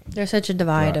understanding. There's such a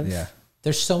divide of Yeah.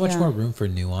 There's so much Yeah. more room for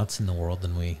nuance in the world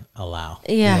than we allow.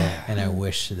 Yeah. And I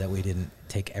wish that we didn't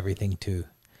take everything to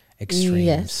extremes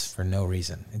Yes. for no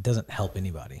reason. It doesn't help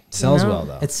anybody. Sells No. well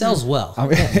though. It sells well. I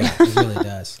mean- Yeah, it really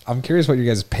does. I'm curious what your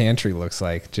guys' pantry looks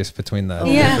like, just between the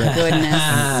Yeah. different-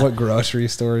 goodness, what grocery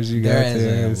stores you go There to.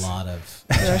 is a lot of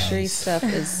grocery Chinese. stuff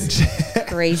is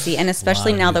crazy, and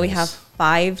especially of now that we noodles. have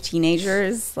 5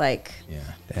 teenagers, like Yeah.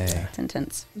 Dang. it's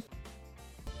intense.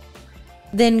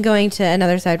 Then going to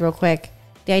another side real quick,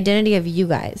 the identity of you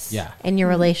guys Yeah. and your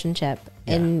relationship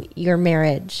and your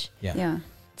marriage. Yeah. Yeah.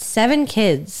 7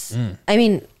 kids. I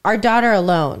mean, our daughter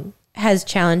alone has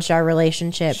challenged our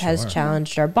relationship, has Sure.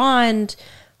 challenged our bond,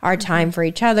 our time for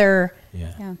each other,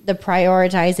 Yeah. Yeah. the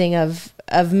prioritizing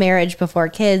of marriage before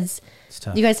kids. It's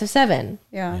tough. You guys have 7,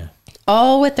 Yeah. Yeah.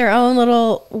 all with their own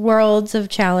little worlds of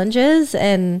challenges.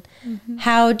 And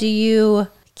how do you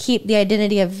keep the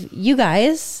identity of you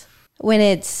guys when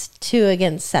it's 2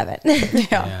 against 7?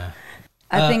 Yeah.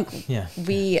 I think yeah.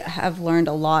 we have learned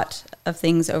a lot of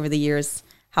things over the years,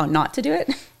 how not to do it.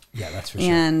 Yeah, that's for sure.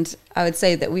 And I would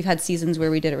say that we've had seasons where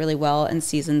we did it really well and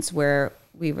seasons where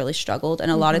we really struggled.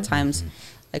 And a lot of times,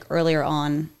 like earlier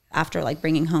on, after like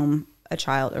bringing home a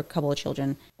child or a couple of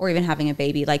children or even having a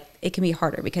baby, like it can be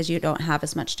harder because you don't have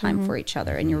as much time for each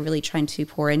other and you're really trying to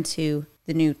pour into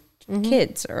the new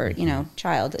kids or,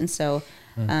 child. And so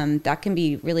that can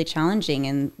be really challenging.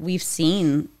 And we've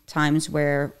seen times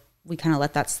where we kind of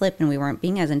let that slip and we weren't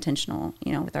being as intentional,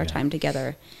 with our time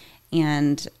together.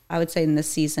 And I would say in this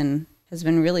season has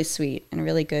been really sweet and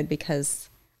really good because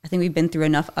I think we've been through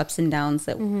enough ups and downs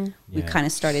that we Yeah. kind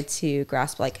of started to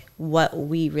grasp like what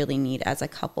we really need as a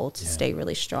couple to stay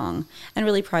really strong and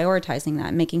really prioritizing that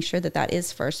and making sure that that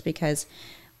is first because,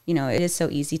 it is so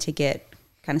easy to get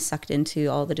kind of sucked into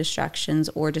all the distractions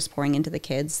or just pouring into the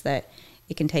kids that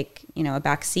it can take, a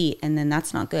back seat and then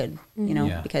that's not good,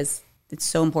 Yeah. because it's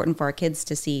so important for our kids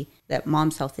to see that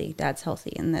mom's healthy, dad's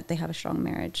healthy, and that they have a strong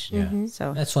marriage. Yeah.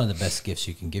 So That's one of the best gifts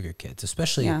you can give your kids,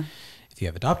 especially Yeah. if you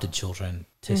have adopted children,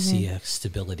 to see a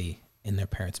stability in their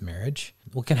parents' marriage.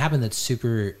 What can happen that's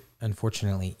super,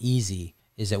 unfortunately, easy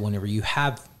is that whenever you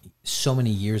have so many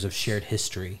years of shared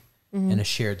history and a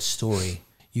shared story,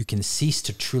 you can cease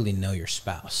to truly know your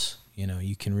spouse. You know,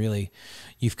 you can really,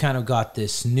 you've kind of got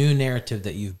this new narrative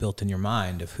that you've built in your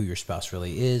mind of who your spouse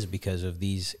really is because of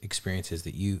these experiences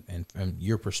that you, and from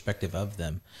your perspective of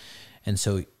them. And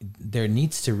so there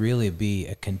needs to really be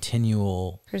a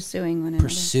continual Pursuing one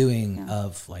another.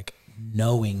 of like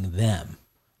knowing them,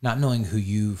 not knowing who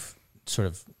you've sort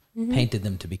of painted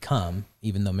them to become,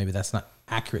 even though maybe that's not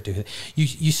accurate to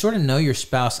you sort of know your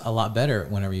spouse a lot better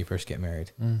whenever you first get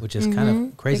married, which is kind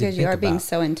of crazy Because to you think are being about.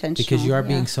 so intentional. Because you are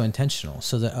being so intentional,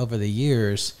 so that over the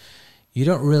years you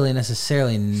don't really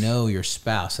necessarily know your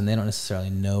spouse and they don't necessarily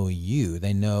know you.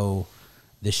 They know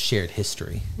this shared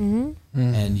history,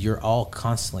 and you're all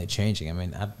constantly changing. I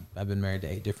mean, I've been married to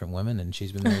 8 different women and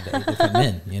she's been married to 8 different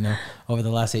men, you know, over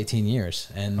the last 18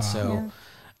 years. And so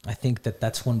I think that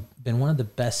that's been one of the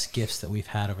best gifts that we've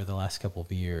had over the last couple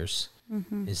of years,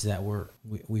 is that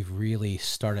we've really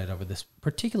started over this,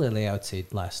 particularly I would say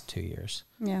last 2 years,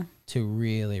 to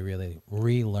really, really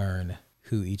relearn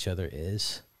who each other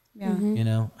is. Yeah. You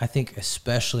know, I think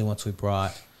especially once we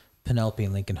brought Penelope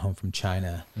and Lincoln home from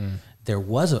China, there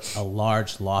was a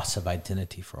large loss of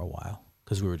identity for a while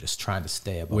because we were just trying to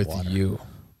stay above With water. you.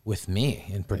 With me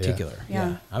in particular.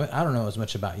 Yeah. I don't know as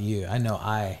much about you. I know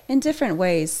in different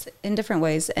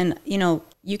ways. And, you know,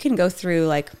 you can go through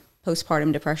like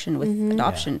postpartum depression with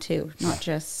adoption too, not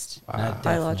just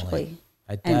biologically.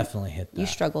 I definitely hit that. You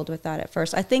struggled with that at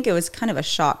first. I think it was kind of a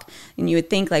shock. And you would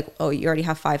think like, oh, you already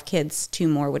have 5 kids, 2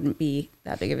 more wouldn't be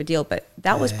that big of a deal. But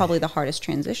that was probably the hardest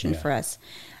transition for us.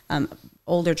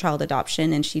 Older child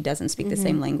adoption, and she doesn't speak the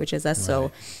same language as us.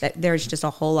 Right. So there's just a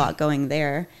whole lot going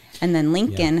there. And then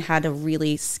Lincoln had a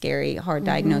really scary, hard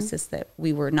diagnosis that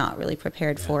we were not really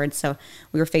prepared for. And so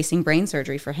we were facing brain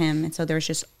surgery for him. And so there's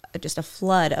just a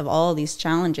flood of all these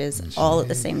challenges all at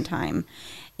the same time.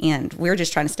 And we're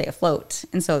just trying to stay afloat.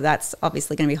 And so that's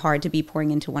obviously going to be hard to be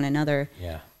pouring into one another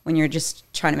when you're just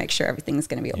trying to make sure everything's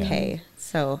going to be okay.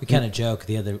 So we kind of joke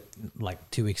the other, like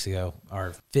 2 weeks ago,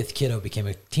 our 5th kiddo became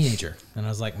a teenager. And I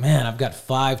was like, man, I've got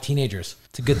 5 teenagers.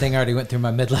 It's a good thing I already went through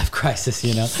my midlife crisis,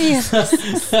 you know? I'm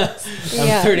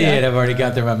 38. I've already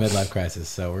gone through my midlife crisis,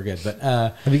 so we're good. But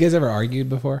have you guys ever argued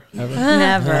before? Ever?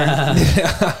 Never. I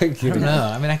don't know.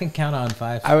 I mean, I can count on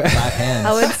 5 hands.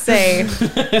 I would say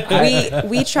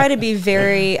we try to be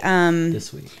very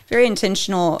this week. very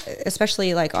intentional,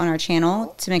 especially like on our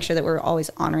channel, to make sure that we're always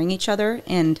honoring each other.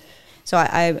 And so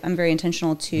I'm very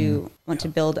intentional to want to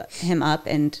build him up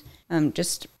and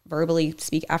just verbally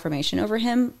speak affirmation over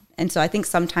him. And so I think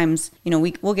sometimes, you know,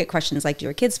 we'll get questions like, do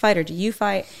your kids fight or do you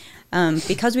fight?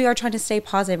 Because we are trying to stay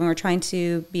positive and we're trying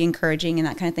to be encouraging and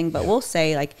that kind of thing. But we'll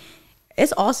say like,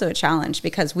 it's also a challenge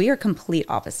because we are complete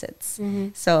opposites.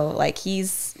 So like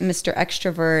he's Mr.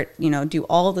 Extrovert, you know, do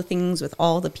all the things with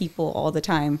all the people all the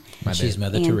time. She's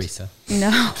Mother Teresa.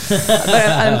 No, but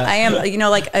I am, you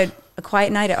know, like a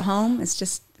quiet night at home.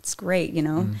 It's great, you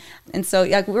know? And so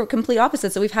yeah, we're complete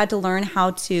opposites. So we've had to learn how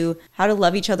to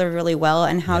love each other really well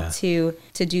and how to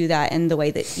do that in the way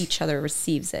that each other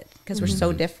receives it because we're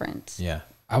so different. Yeah.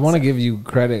 I want to give you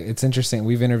credit. It's interesting.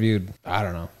 We've interviewed, I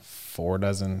don't know, 4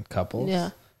 dozen couples. Yeah.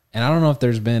 And I don't know if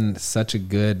there's been such a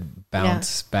good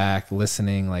bounce back,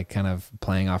 listening, like kind of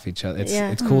playing off each other.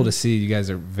 It's cool to see you guys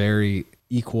are very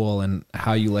equal in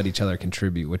how you let each other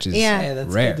contribute, which is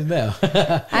That's rare. good to know.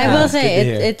 I will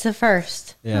say it's a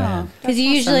first. Yeah. Because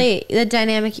usually the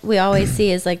dynamic we always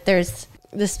see is like there's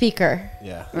the speaker.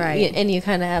 Yeah. Right. And you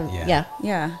kind of have,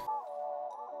 Yeah.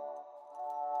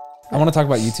 I want to talk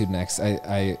about YouTube next.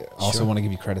 I also want to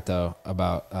give you credit though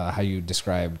about how you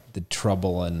described the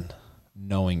trouble in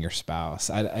knowing your spouse.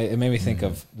 It made me think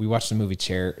of, we watched the movie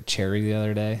Cherry the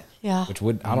other day. Yeah. Which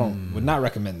would not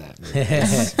recommend that movie.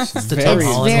 It's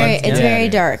very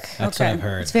dark. That's what I've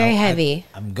heard. It's very heavy.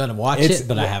 I'm going to watch it,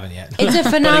 but I haven't yet. It's a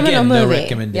But phenomenal again, movie. No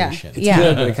recommendation. It's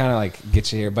good, but it kind of like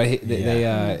gets you here. But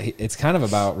it's kind of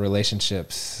about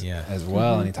relationships as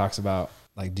well. And he talks about,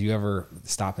 like, do you ever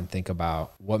stop and think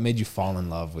about what made you fall in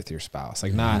love with your spouse?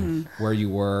 Like not where you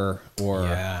were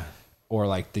or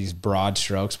like these broad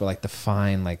strokes, but like the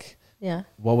fine, like,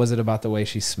 what was it about the way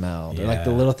she smelled? Or like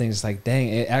the little things, like, dang,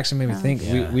 it actually made me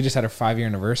think. We just had our 5-year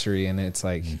anniversary and it's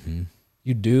like,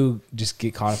 you do just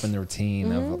get caught up in the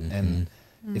routine of, and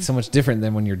it's so much different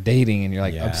than when you're dating and you're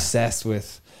like obsessed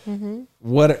with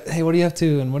what are you up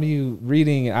to? And what are you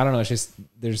reading? I don't know. It's just,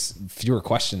 there's fewer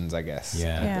questions, I guess,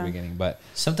 at the beginning, but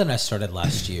something I started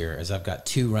last year is I've got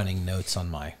 2 running notes on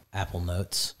my Apple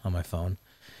Notes on my phone.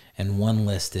 And one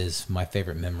list is my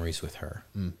favorite memories with her.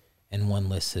 And one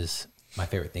list is my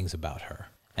favorite things about her.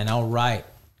 And I'll write,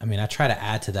 I try to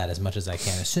add to that as much as I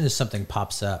can. As soon as something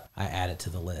pops up, I add it to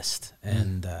the list.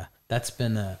 And that's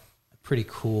been a pretty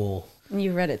cool And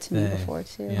you read it to me thing. before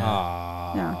too.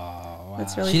 Yeah. Oh,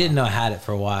 That's really. She didn't know I had it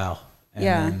for a while. And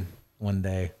Yeah. then one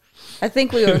day, I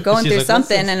think we were going She's through like, "What's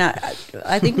something, this?" and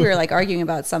I think we were like arguing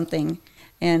about something,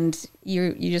 and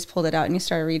you just pulled it out and you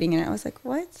started reading it. And I was like,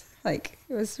 what? Like,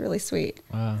 it was really sweet.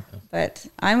 wow. But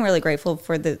I'm really grateful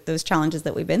for those challenges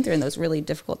that we've been through in those really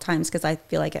difficult times, because I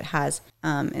feel like it has,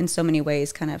 in so many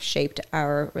ways, kind of shaped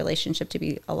our relationship to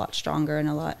be a lot stronger and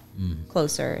a lot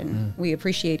closer. And we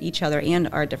appreciate each other and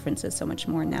our differences so much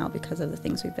more now because of the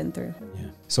things we've been through. yeah.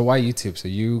 So why YouTube? So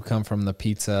you come from the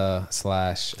pizza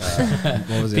slash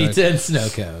what was it? Pizza and snow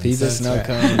cones. Pizza, That's snow right.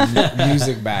 cone,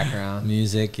 music background.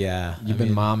 Music, yeah. You've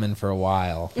been momming for a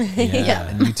while, yeah.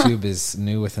 and YouTube is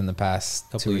new within the past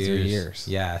Couple 2 or 3 years.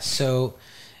 Yeah. So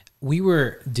we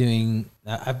were doing,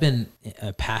 I've been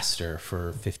a pastor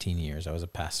for 15 years. I was a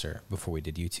pastor before we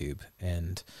did YouTube.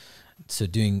 And so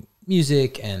doing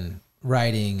music and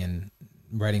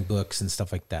writing books and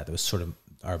stuff like that, that was sort of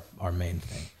our main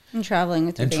thing. And traveling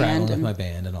with your And band. traveling with and- my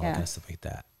band and all that yeah. kind of stuff like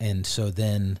that. And so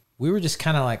then we were just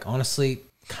kind of like, honestly,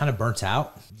 kind of burnt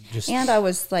out. Just, And I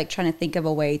was like trying to think of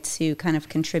a way to kind of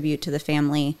contribute to the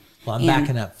family. well, I'm and-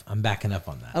 backing up. I'm backing up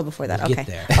on that. Oh, before that. We'll Okay. Get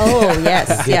there. Oh, yes.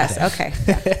 Get yes. there. Okay.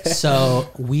 Yeah. So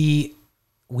we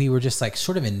were just like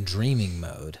sort of in dreaming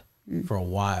mode for a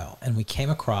while, and we came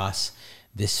across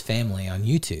this family on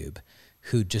YouTube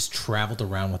who just traveled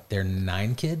around with their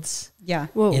 9 kids Yeah.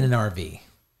 Whoa. in an RV,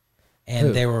 and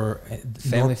Who? they were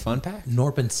Family Fun Pack?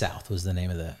 Norp and South was the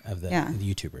name of the Yeah.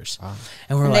 YouTubers,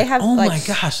 and we were And they like, have, oh my like-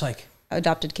 gosh, like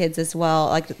Adopted kids as well,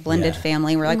 like blended Yeah.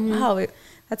 family. We're like, wow,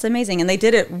 that's amazing. And they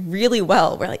did it really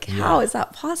well. We're like, how is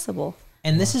that possible?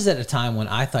 And this is at a time when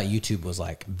I thought YouTube was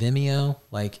like Vimeo,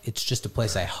 like it's just a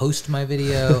place I host my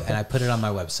video and I put it on my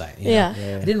website. you know?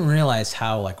 Yeah. I didn't realize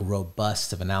how like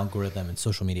robust of an algorithm and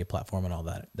social media platform and all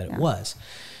that it was.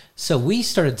 So we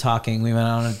started talking. We went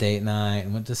out on a date night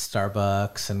and went to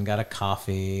Starbucks and got a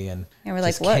coffee and And we're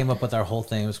like, just what? came up with our whole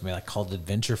thing. It was gonna be like called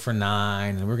Adventure for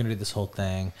 9, and we're gonna do this whole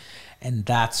thing. And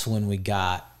that's when we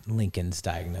got Lincoln's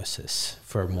diagnosis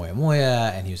for moya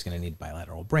moya, and he was going to need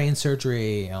bilateral brain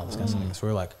surgery and all this kind of stuff. So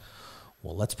we were like,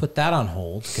 well, let's put that on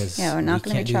hold because Yeah, we're not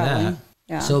we gonna can't be do traveling. that.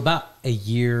 Yeah. So about a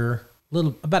year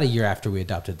after we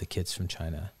adopted the kids from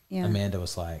China, Yeah. Amanda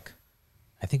was like,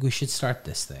 I think we should start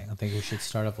this thing. I think we should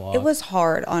start a vlog. It was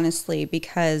hard, honestly,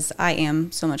 because I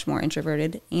am so much more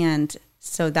introverted. And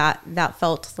so that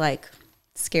felt like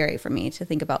scary for me to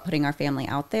think about putting our family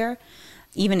out there.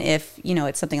 Even if,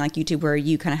 it's something like YouTube where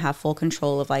you kind of have full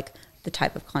control of like the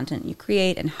type of content you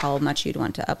create and how much you'd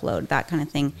want to upload, that kind of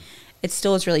thing. It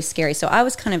still is really scary. So I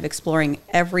was kind of exploring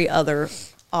every other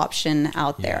option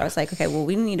out there. Yeah. I was like, okay, well,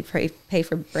 we need to pay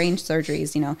for brain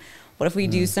surgeries. What if we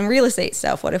do some real estate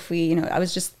stuff? What if we, I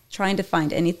was just trying to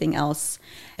find anything else.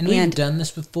 And we've done this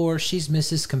before. She's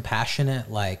Mrs. Compassionate.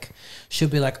 Like, she'll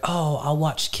be like, oh, I'll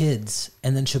watch kids.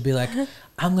 And then she'll be like,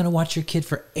 I'm going to watch your kid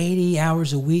for 80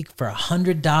 hours a week for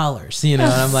 $100. And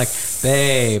I'm like,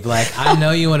 babe, like, I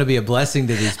know you want to be a blessing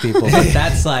to these people, but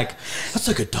that's like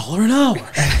 $1 an hour.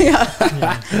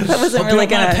 that wasn't really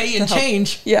going to pay in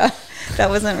change. Yeah, that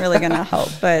wasn't really going to help.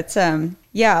 But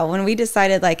yeah, when we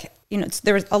decided, like,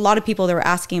 there was a lot of people that were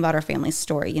asking about our family's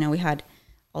story. We had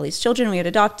all these children we had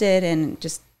adopted, and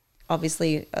just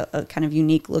obviously a kind of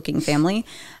unique looking family.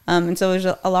 And so there's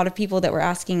a lot of people that were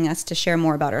asking us to share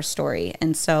more about our story.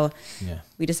 And so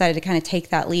we decided to kind of take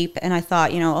that leap. And I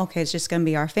thought, okay, it's just going to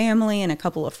be our family and a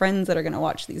couple of friends that are going to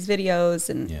watch these videos.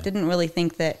 And didn't really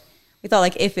think that, we thought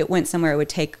like if it went somewhere, it would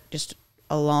take just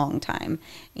a long time.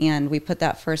 And we put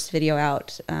that first video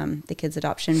out, the kids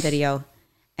adoption video,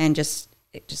 and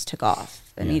it just took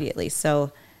off immediately.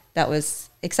 So that was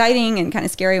exciting and kind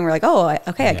of scary. And we're like, oh,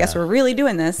 okay, I guess we're really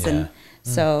doing this. And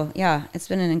so, it's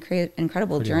been an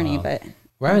incredible Pretty journey, wild. but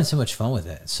We're having so much fun with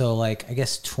it. So like, I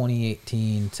guess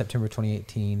September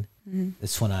 2018,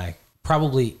 that's when I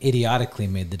probably idiotically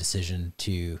made the decision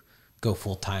to go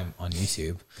full time on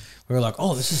YouTube. We were like,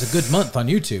 oh, this is a good month on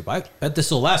YouTube. I bet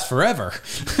this will last forever.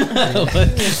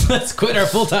 Let's quit our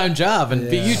full time job and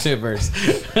be YouTubers.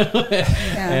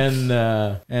 And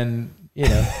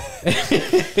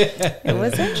it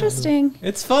was interesting.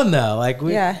 it's fun though. Like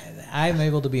Yeah. I'm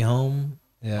able to be home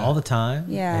all the time.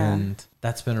 Yeah. And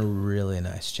that's been a really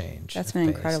nice change. That's of been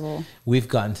pace. incredible. We've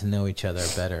gotten to know each other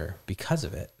better because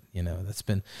of it. It's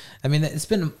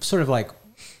been sort of like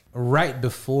right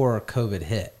before COVID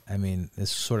hit.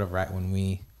 It's sort of right when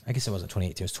I guess it wasn't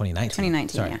 2018, it was 2019. 2019,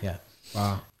 Sorry, yeah.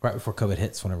 Wow. Right before COVID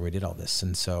hits, whenever we did all this.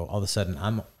 And so all of a sudden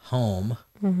I'm home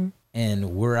and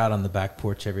we're out on the back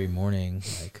porch every morning,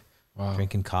 like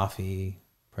drinking coffee,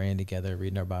 praying together,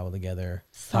 reading our Bible together,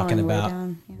 Slowing talking way about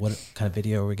down, yeah. what kind of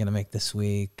video are we going to make this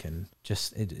week, and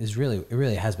just it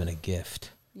really has been a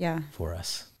gift Yeah. for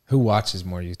us. Who watches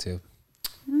more YouTube?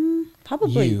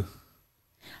 Probably. You,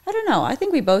 I don't know. I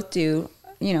think we both do,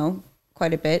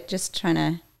 quite a bit, just trying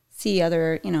to see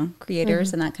other,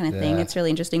 creators and that kind of thing. Yeah. It's really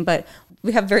interesting, but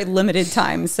we have very limited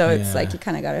time. So it's Yeah. like, you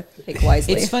kind of got to pick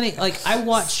wisely. it's funny. Like I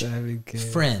watch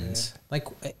Friends. Like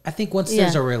I think once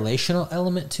there's a relational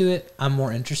element to it, I'm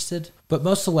more interested. But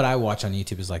most of what I watch on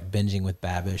YouTube is like Binging with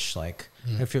Babish. Like,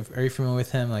 are you familiar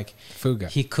with him? Like, Fuga.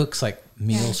 he cooks like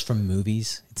meals from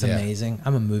movies. It's Yeah. amazing.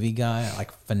 I'm a movie guy,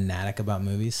 like fanatic about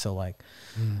movies. So like,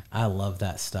 I love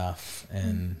that stuff.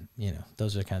 And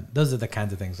those are the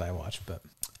kinds of things I watch. But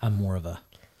I'm more of a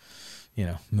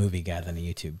movie guy than a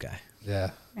YouTube guy.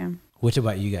 Yeah. Yeah. What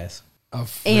about you guys? Oh,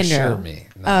 for Andrew. sure me.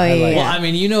 No, Oh, I yeah. like- Well, I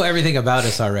mean, you know everything about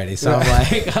us already, so I'm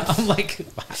like,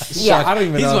 Yeah, I don't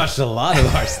even he's know. watched a lot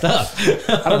of our stuff.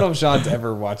 I don't know if Sean's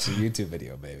ever watched a YouTube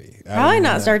video, maybe. I don't Probably even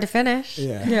not know. start to finish.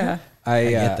 Yeah. Yeah. I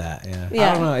get that, yeah.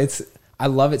 Yeah. I don't know. I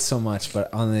love it so much,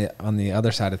 but on the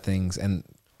other side of things, and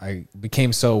I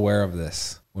became so aware of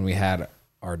this when we had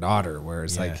our daughter, where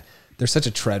it's Yeah. like there's such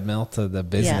a treadmill to the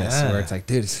business Yeah. where it's like,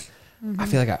 dude, I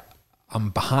feel like I'm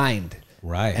behind,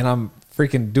 Right. and I'm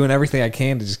freaking doing everything I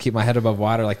can to just keep my head above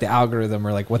water, like the algorithm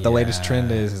or like what the latest Yeah.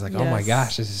 trend is like, oh my Yes.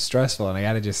 gosh, this is stressful, and I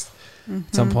got to just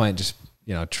at some point just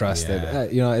trust Yeah.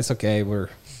 that it's okay. We're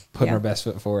putting Yeah. our best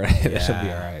foot forward. It should be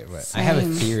all right. But I have a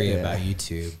Same. theory Yeah. about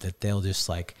YouTube that they'll just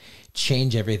like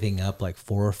change everything up like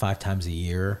 4 or 5 times a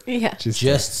year. Yeah.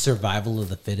 Just survival of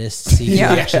the fittest. See who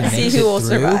Yeah. actually See makes who it will through.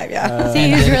 survive. Yeah. See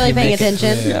And who's then if really you paying make it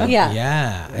attention. through- Yeah.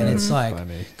 Yeah. And it's like,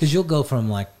 funny. because you'll go from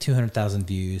like 200,000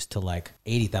 views to like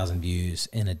 80,000 views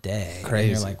in a day. And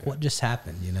Crazy. you're like, what just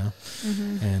happened,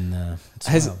 And it's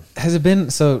has wild. has it been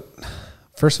so?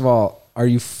 First of all, are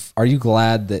you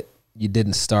glad that you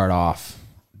didn't start off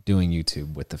doing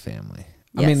YouTube with the family?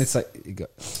 I mean, Yes. it's like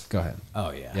go ahead.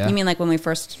 Oh, yeah. Yeah. You mean like when we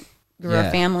first grew Yeah.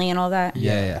 our family and all that?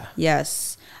 Yeah.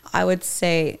 Yes. I would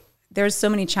say there's so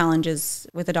many challenges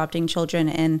with adopting children,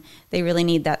 and they really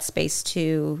need that space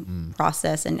to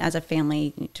process, and as a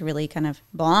family to really kind of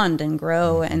bond and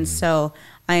grow. And so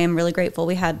I am really grateful.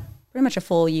 We had pretty much a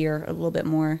full year, a little bit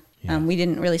more. Yeah. We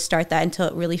didn't really start that until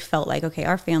it really felt like, okay,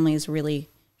 our family is really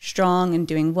strong and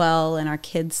doing well, and our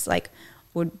kids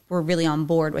were really on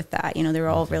board with that. They were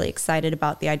all really excited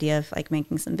about the idea of like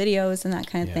making some videos and that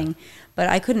kind of Yeah. thing. But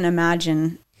I couldn't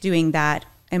imagine doing that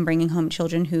and bringing home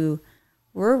children who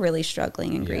were really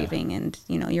struggling and grieving, and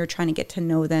you're trying to get to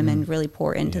know them and really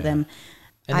pour into Yeah. them.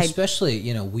 And I- especially,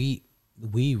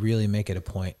 we really make it a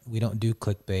point. We don't do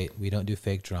clickbait. We don't do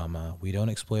fake drama. We don't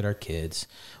exploit our kids.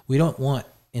 We don't want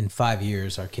in 5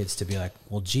 years our kids to be like,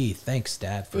 well, gee, thanks,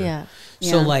 Dad. For Yeah.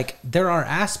 So Yeah. like there are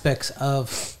aspects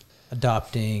of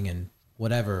adopting and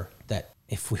whatever that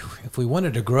if we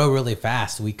wanted to grow really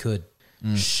fast, we could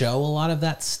show a lot of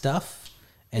that stuff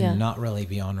and Yeah. not really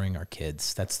be honoring our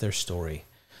kids. That's their story.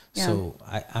 Yeah. So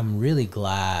I'm really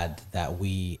glad that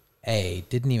we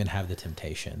didn't even have the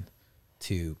temptation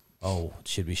to,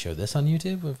 should we show this on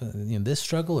YouTube? With this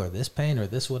struggle or this pain or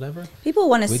this whatever. People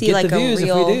want to We'd see get like the a views if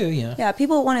we real, do, yeah. yeah.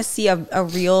 People want to see a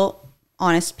real,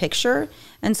 honest picture,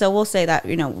 and so we'll say that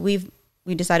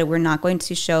we decided we're not going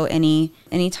to show any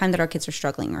time that our kids are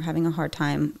struggling or having a hard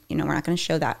time. We're not going to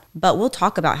show that, but we'll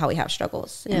talk about how we have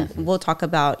struggles. Yeah. And we'll talk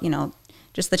about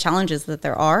just the challenges that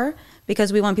there are,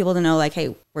 because we want people to know like,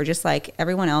 hey, we're just like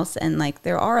everyone else, and like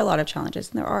there are a lot of challenges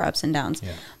and there are ups and downs,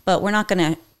 Yeah. but we're not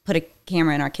going to put a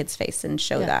camera in our kids' face and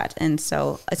show Yeah. that. And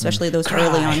so, especially those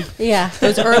early on, Yeah.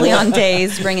 those early on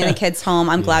days, bringing the kids home,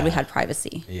 I'm glad we had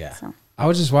privacy. Yeah. So, I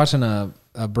was just watching a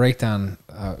breakdown.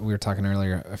 We were talking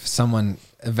earlier of someone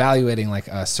evaluating like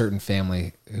a certain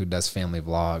family who does family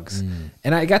vlogs,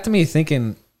 and it got to me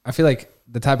thinking. I feel like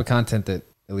the type of content that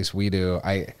at least we do,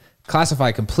 I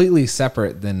classify completely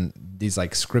separate than these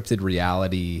like scripted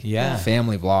reality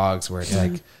family vlogs where it's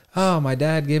like, oh, my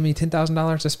dad gave me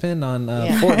 $10,000 to spend on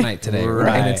Fortnite today,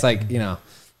 Right. and it's like,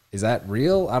 is that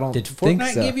real? I don't Did think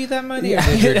Fortnite so. give you that money? Yeah.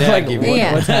 Or did your dad Like, give you what-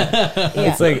 Yeah. what's that? Yeah.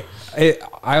 It's like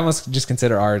I almost just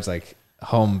consider ours like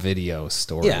home video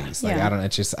stories. Yeah. Like Yeah. I don't.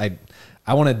 It's just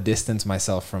I want to distance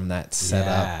myself from that setup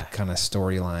Yeah. kind of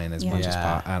storyline as much as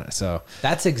Yeah. possible. So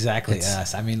That's exactly It's-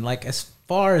 us. I mean, like as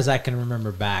far as I can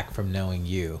remember back from knowing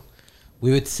you,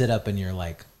 we would sit up in your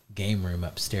like game room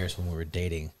upstairs when we were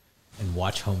dating and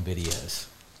watch home videos.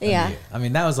 of Yeah. you. I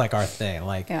mean, that was like our thing.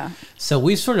 Like, Yeah. so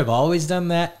we've sort of always done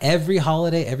that every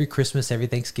holiday, every Christmas, every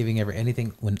Thanksgiving, every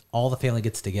anything when all the family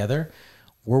gets together,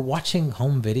 we're watching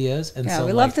home videos. And yeah, so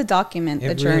we like, love to document the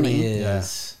it journey. really is.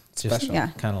 Yeah. It's just Special. Yeah.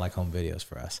 kind of like home videos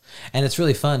for us. And it's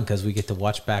really fun because we get to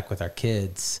watch back with our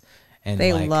kids. And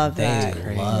They like, love that.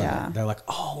 They love Yeah. it. They're like,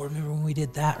 oh, remember when we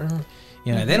did that? Remember?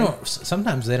 You know, they don't,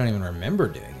 sometimes they don't even remember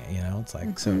doing it, you know? It's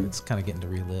like, so it's kind of getting to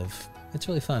relive. It's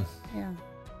really fun. Yeah.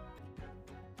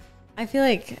 I feel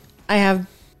like I have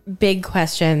big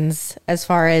questions as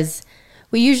far as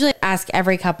we usually ask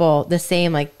every couple the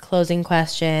same like closing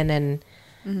question and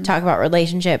talk about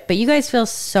relationship, but you guys fill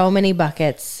so many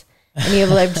buckets and you've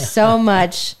lived so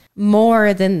much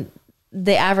more than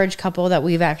the average couple that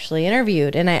we've actually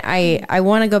interviewed. And I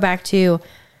want to go back to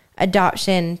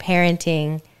adoption,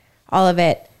 parenting, all of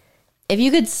it. If you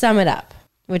could sum it up,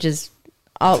 which is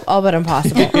all but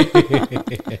impossible,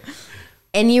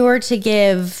 and you were to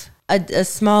give a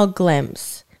small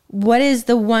glimpse, what is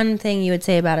the one thing you would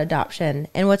say about adoption?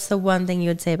 And what's the one thing you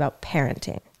would say about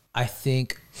parenting? I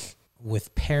think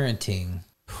with parenting,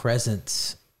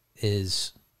 presence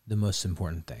is the most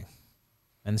important thing.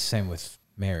 And the same with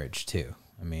marriage too.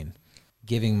 I mean,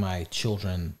 giving my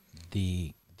children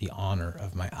the honor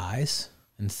of my eyes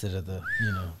instead of the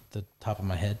top of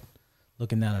my head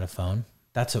looking down at a phone.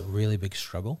 That's a really big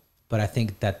struggle. But I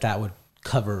think that would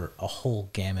cover a whole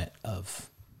gamut of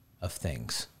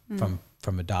things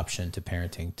from adoption to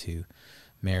parenting to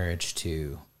marriage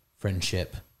to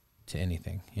friendship to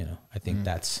anything, you know. I think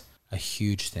that's a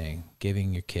huge thing,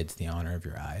 giving your kids the honor of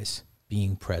your eyes,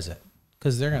 being present,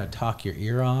 because they're going to talk your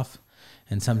ear off.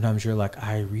 And sometimes you're like,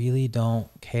 I really don't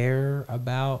care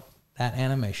about that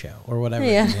anime show or whatever.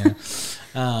 Yeah. You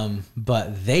know?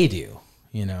 But they do,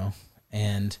 you know.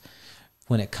 And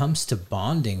when it comes to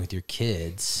bonding with your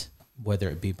kids, whether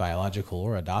it be biological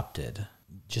or adopted,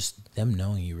 just them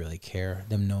knowing you really care,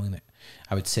 them knowing that,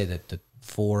 I would say that the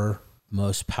 4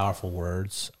 most powerful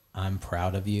words, I'm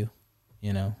proud of you,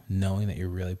 you know, knowing that you're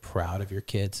really proud of your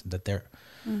kids, that they're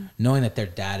knowing that their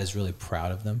dad is really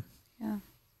proud of them. Yeah.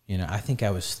 You know, I think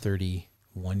I was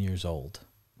 31 years old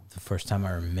the first time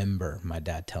I remember my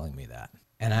dad telling me that.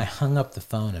 And I hung up the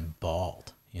phone and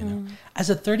bawled, you know, as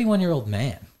a 31-year-old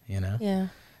man, you know. Yeah.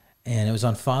 And it was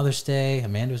on Father's Day.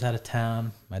 Amanda was out of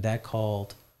town. My dad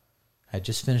called. I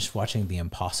just finished watching The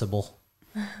Impossible,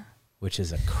 which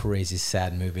is a crazy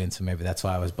sad movie. And so maybe that's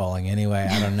why I was bawling anyway.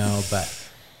 I don't know. But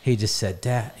he just said,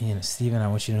 Dad, you know, Steven, I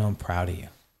want you to know I'm proud of you.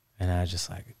 And I was just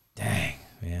like, dang,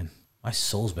 man, my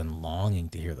soul's been longing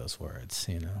to hear those words,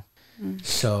 you know.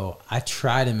 So I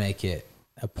try to make it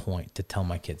a point to tell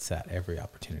my kids that every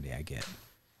opportunity I get.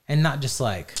 And not just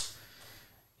like,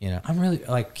 you know, I'm really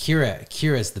like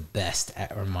Kira's the best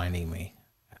at reminding me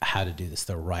how to do this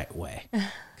the right way.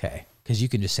 Okay. Because you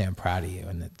can just say I'm proud of you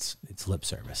and it's lip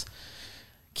service.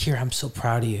 Kira, I'm so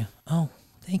proud of you. Oh,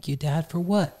 thank you, Dad, for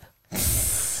what?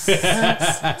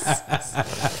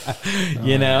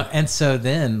 You know, and so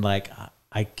then like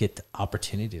I get the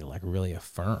opportunity to like really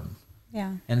affirm.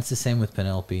 Yeah. And it's the same with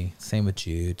Penelope, same with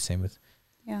Jude, same with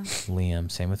Liam,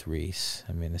 same with Reese.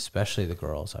 I mean, especially the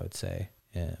girls, I would say,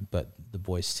 but the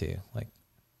boys too, like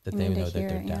that they know that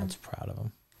their dad's proud of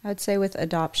them. I would say with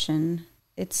adoption,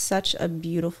 it's such a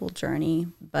beautiful journey,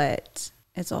 but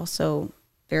it's also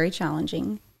very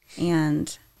challenging.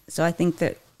 And so I think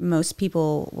that most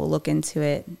people will look into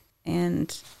it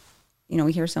and, you know,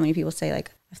 we hear so many people say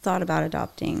like, I've thought about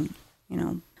adopting, you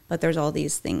know, but there's all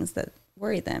these things that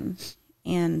worry them.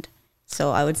 And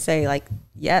so I would say like,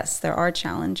 yes, there are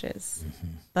challenges,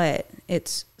 but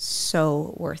it's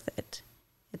so worth it.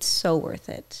 It's so worth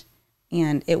it.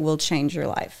 And it will change your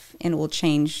life and it will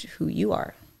change who you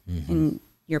are and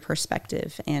your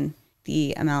perspective and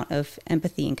the amount of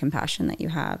empathy and compassion that you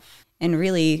have and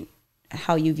really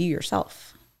how you view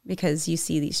yourself, because you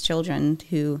see these children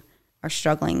who are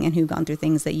struggling and who've gone through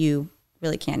things that you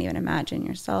really can't even imagine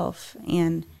yourself.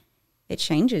 And it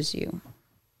changes you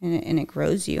and it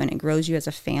grows you and it grows you as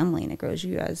a family and it grows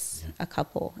you as a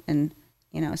couple. And,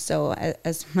 you know, so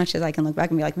as much as I can look back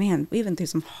and be like, man, we've been through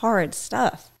some hard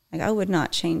stuff. Like I would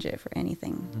not change it for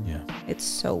anything. Yeah. It's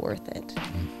so worth it.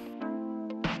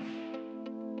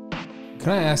 Can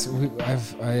I ask?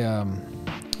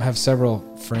 I have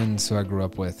several friends who I grew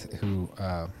up with who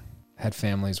had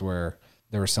families where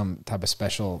there was some type of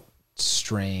special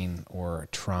strain or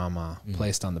trauma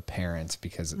placed on the parents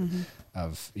because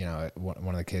of, you know, one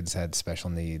of the kids had special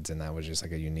needs and that was just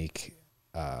like a unique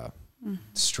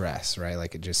stress, right?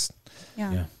 Like it just,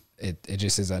 it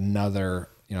just is another,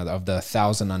 you know, of the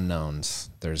 1,000 unknowns,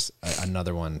 there's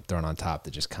another one thrown on top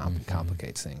that just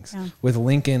complicates things. Yeah. With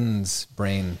Lincoln's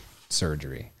brain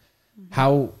surgery,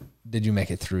 how did you make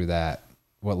it through that?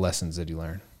 What lessons did you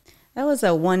learn? That was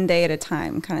a one day at a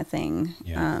time kind of thing.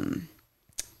 Yeah.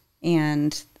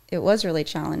 And it was really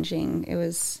challenging. It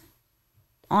was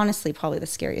honestly probably the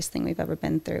scariest thing we've ever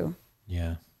been through.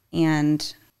 Yeah.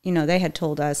 And, you know, they had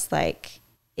told us, like,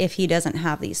 if he doesn't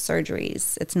have these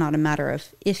surgeries, it's not a matter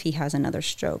of if he has another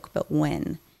stroke, but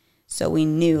when. So we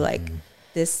knew, like,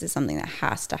 this is something that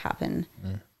has to happen.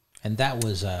 And that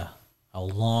was a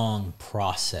long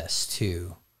process,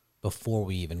 too, before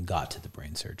we even got to the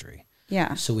brain surgery.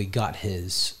 Yeah. So we got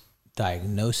his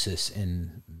diagnosis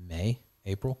in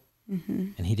April,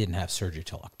 and he didn't have surgery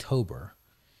till October.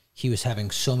 He was having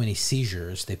so many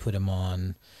seizures, they put him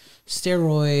on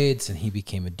steroids, and he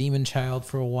became a demon child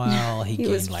for a while. He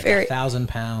gained like 1,000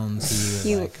 pounds.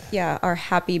 Our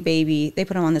happy baby, they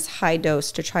put him on this high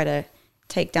dose to try to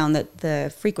take down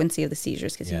the frequency of the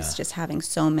seizures, because he was just having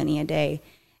so many a day,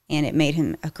 and it made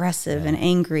him aggressive and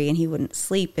angry, and he wouldn't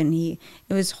sleep, and it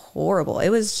was horrible. It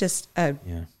was just a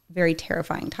very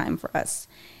terrifying time for us.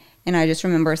 And I just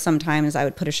remember sometimes I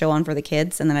would put a show on for the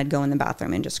kids, and then I'd go in the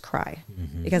bathroom and just cry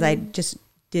because I just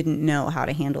didn't know how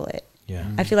to handle it. Yeah.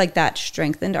 I feel like that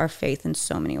strengthened our faith in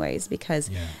so many ways, because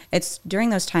it's during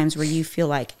those times where you feel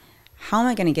like, how am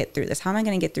I going to get through this? How am I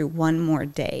going to get through one more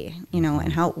day? You know,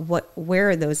 and where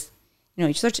are those, you know,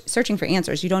 you're searching for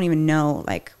answers. You don't even know,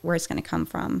 like, where it's going to come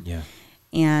from. Yeah.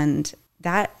 And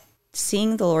that,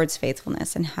 seeing the Lord's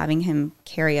faithfulness and having him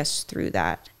carry us through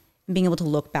that, and being able to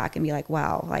look back and be like,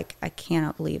 wow, like, I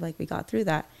cannot believe, like, we got through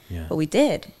that. Yeah. But we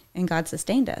did, and God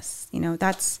sustained us. You know,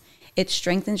 it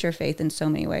strengthens your faith in so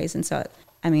many ways. And so,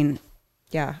 I mean,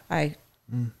 it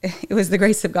was the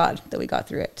grace of God that we got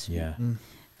through it. Yeah.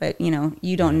 But, you know,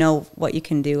 you don't know what you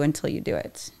can do until you do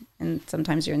it. And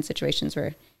sometimes you're in situations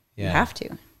where you have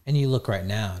to. And you look right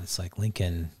now, and it's like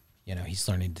Lincoln, you know, he's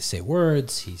learning to say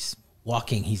words. He's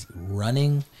walking. He's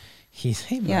running. Hey,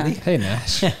 buddy. Hey,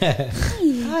 Nash.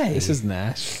 Hi. This is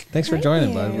Nash. Thanks for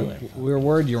joining, bud. We were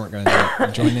worried you weren't going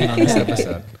to join in on this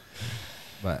episode.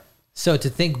 But so to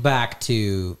think back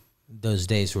to those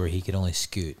days where he could only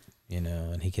scoot, you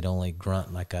know, and he could only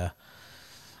grunt like a,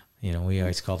 you know, we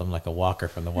always called him like a walker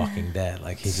from The Walking Dead.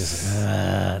 Like he's just,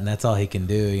 and that's all he can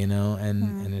do, you know.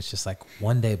 And it's just like,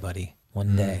 one day, buddy,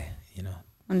 one day, you know.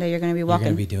 One day you're going to be walking.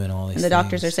 You're going to be doing all these things. And the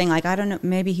doctors are saying, like, I don't know,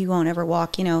 maybe he won't ever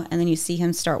walk, you know. And then you see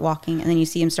him start walking, and then you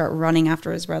see him start running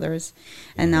after his brothers.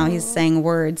 And now he's saying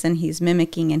words, and he's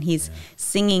mimicking, and he's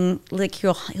singing, like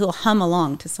he'll hum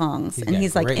along to songs. And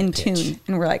he's like in tune.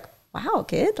 And we're like, wow,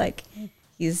 kid. Like,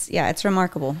 it's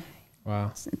remarkable.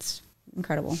 wow. It's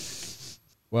incredible.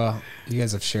 Well, you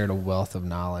guys have shared a wealth of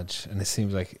knowledge, and it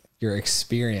seems like your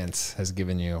experience has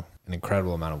given you an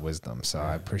incredible amount of wisdom. So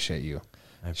I appreciate you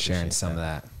sharing some of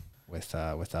that with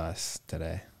us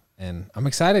today. And I'm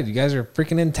excited. You guys are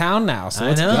freaking in town now, so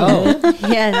let's go.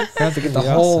 Yes. We have to get the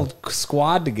whole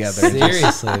squad together.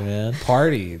 Seriously, man.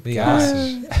 Party.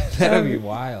 Gosh, that'd be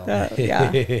wild.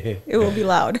 It will be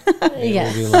loud.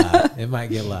 Yes. It will be loud. It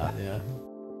might get loud, yeah.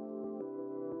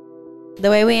 The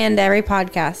way we end every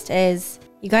podcast is,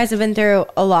 you guys have been through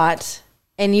a lot,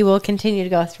 and you will continue to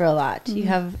go through a lot. You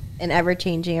have an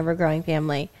ever-changing, ever-growing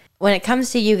family. When it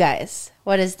comes to you guys,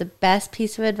 what is the best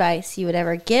piece of advice you would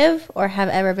ever give or have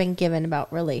ever been given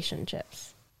about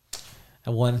relationships?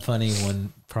 One funny,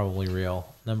 one probably real.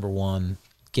 Number one,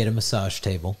 get a massage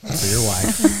table for your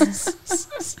wife.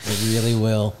 It really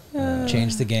will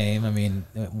change the game. I mean,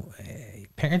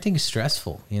 parenting is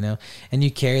stressful, you know, and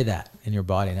you carry that in your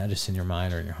body, not just in your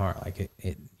mind or in your heart. Like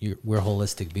we're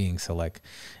holistic beings, so like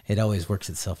it always works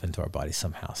itself into our body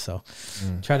somehow. So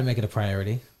try to make it a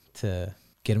priority to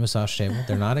get a massage table.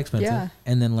 They're not expensive,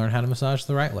 and then learn how to massage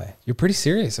the right way. You're pretty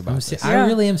serious about this. I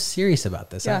really am serious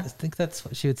about this. Yeah. I think that's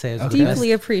what she would say is the Deeply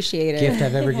best appreciate it. gift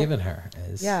I've ever given her.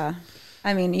 Is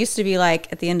I mean, it used to be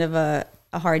like at the end of a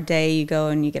hard day, you go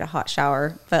and you get a hot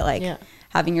shower, but like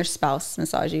having your spouse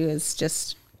massage you is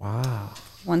just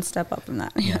one step up from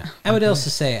that. Yeah. I would also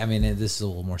say, I mean, this is a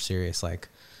little more serious, like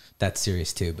that's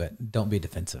serious too, but don't be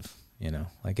defensive, you know,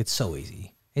 like it's so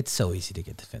easy. It's so easy to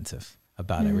get defensive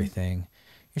about everything.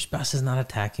 Your spouse is not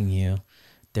attacking you.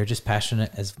 They're just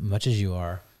passionate as much as you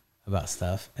are about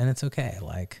stuff, and it's okay.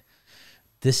 Like,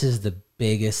 this is the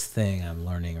biggest thing I'm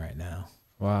learning right now.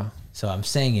 Wow. So I'm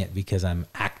saying it because I'm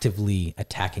actively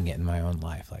attacking it in my own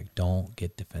life. Like, don't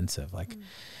get defensive. Like,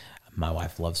 my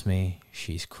wife loves me.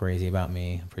 She's crazy about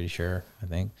me, I'm pretty sure, I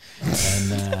think.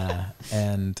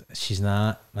 And she's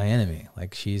not my enemy.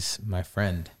 Like, she's my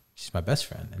friend. She's my best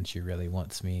friend, and she really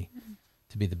wants me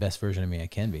to be the best version of me I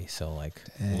can be. So like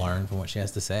learn from what she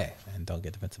has to say and don't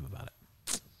get defensive about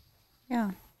it.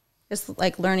 Yeah. Just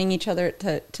like learning each other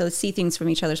to see things from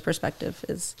each other's perspective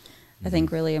is, I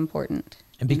think, really important.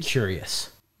 And be curious.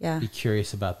 Yeah. Be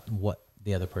curious about what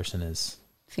the other person is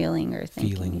feeling or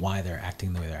thinking. Why they're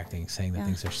acting the way they're acting, saying the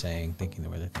things they're saying, thinking the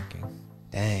way they're thinking.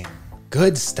 Dang.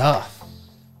 Good stuff.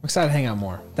 I'm excited to hang out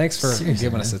more. Thanks for Seriously,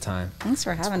 giving us man. the time. Thanks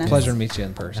for having us. Pleasure to meet you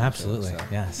in person. Absolutely. too, so.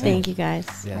 Yeah. same. Thank you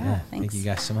guys. Yeah. Thank thanks. you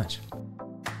guys so much.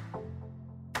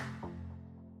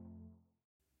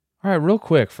 All right, real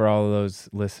quick for all of those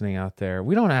listening out there,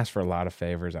 we don't ask for a lot of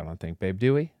favors, I don't think, babe,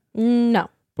 do we? No.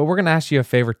 But we're going to ask you a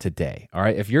favor today. All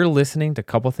right. If you're listening to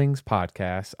Couple Things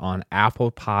Podcast on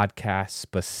Apple Podcasts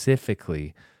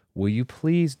specifically, will you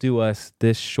please do us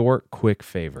this short, quick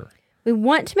favor? We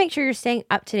want to make sure you're staying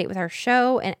up to date with our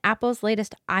show, and Apple's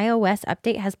latest iOS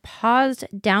update has paused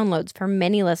downloads for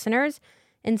many listeners.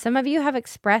 And some of you have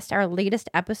expressed our latest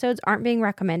episodes aren't being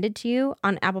recommended to you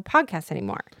on Apple Podcasts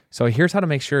anymore. So here's how to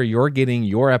make sure you're getting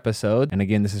your episode. And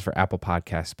again, this is for Apple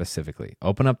Podcasts specifically.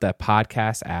 Open up that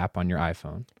podcast app on your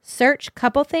iPhone. Search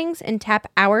Couple Things and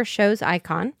tap our show's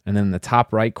icon. And then in the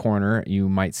top right corner, you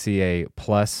might see a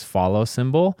plus follow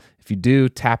symbol. If you do,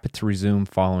 tap it to resume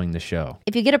following the show.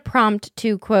 If you get a prompt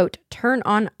to, quote, turn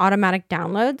on automatic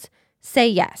downloads, say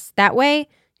yes. That way,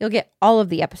 you'll get all of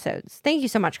the episodes. Thank you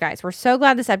so much, guys. We're so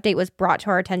glad this update was brought to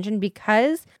our attention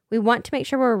because we want to make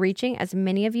sure we're reaching as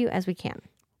many of you as we can.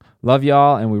 Love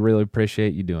y'all, and we really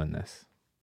appreciate you doing this.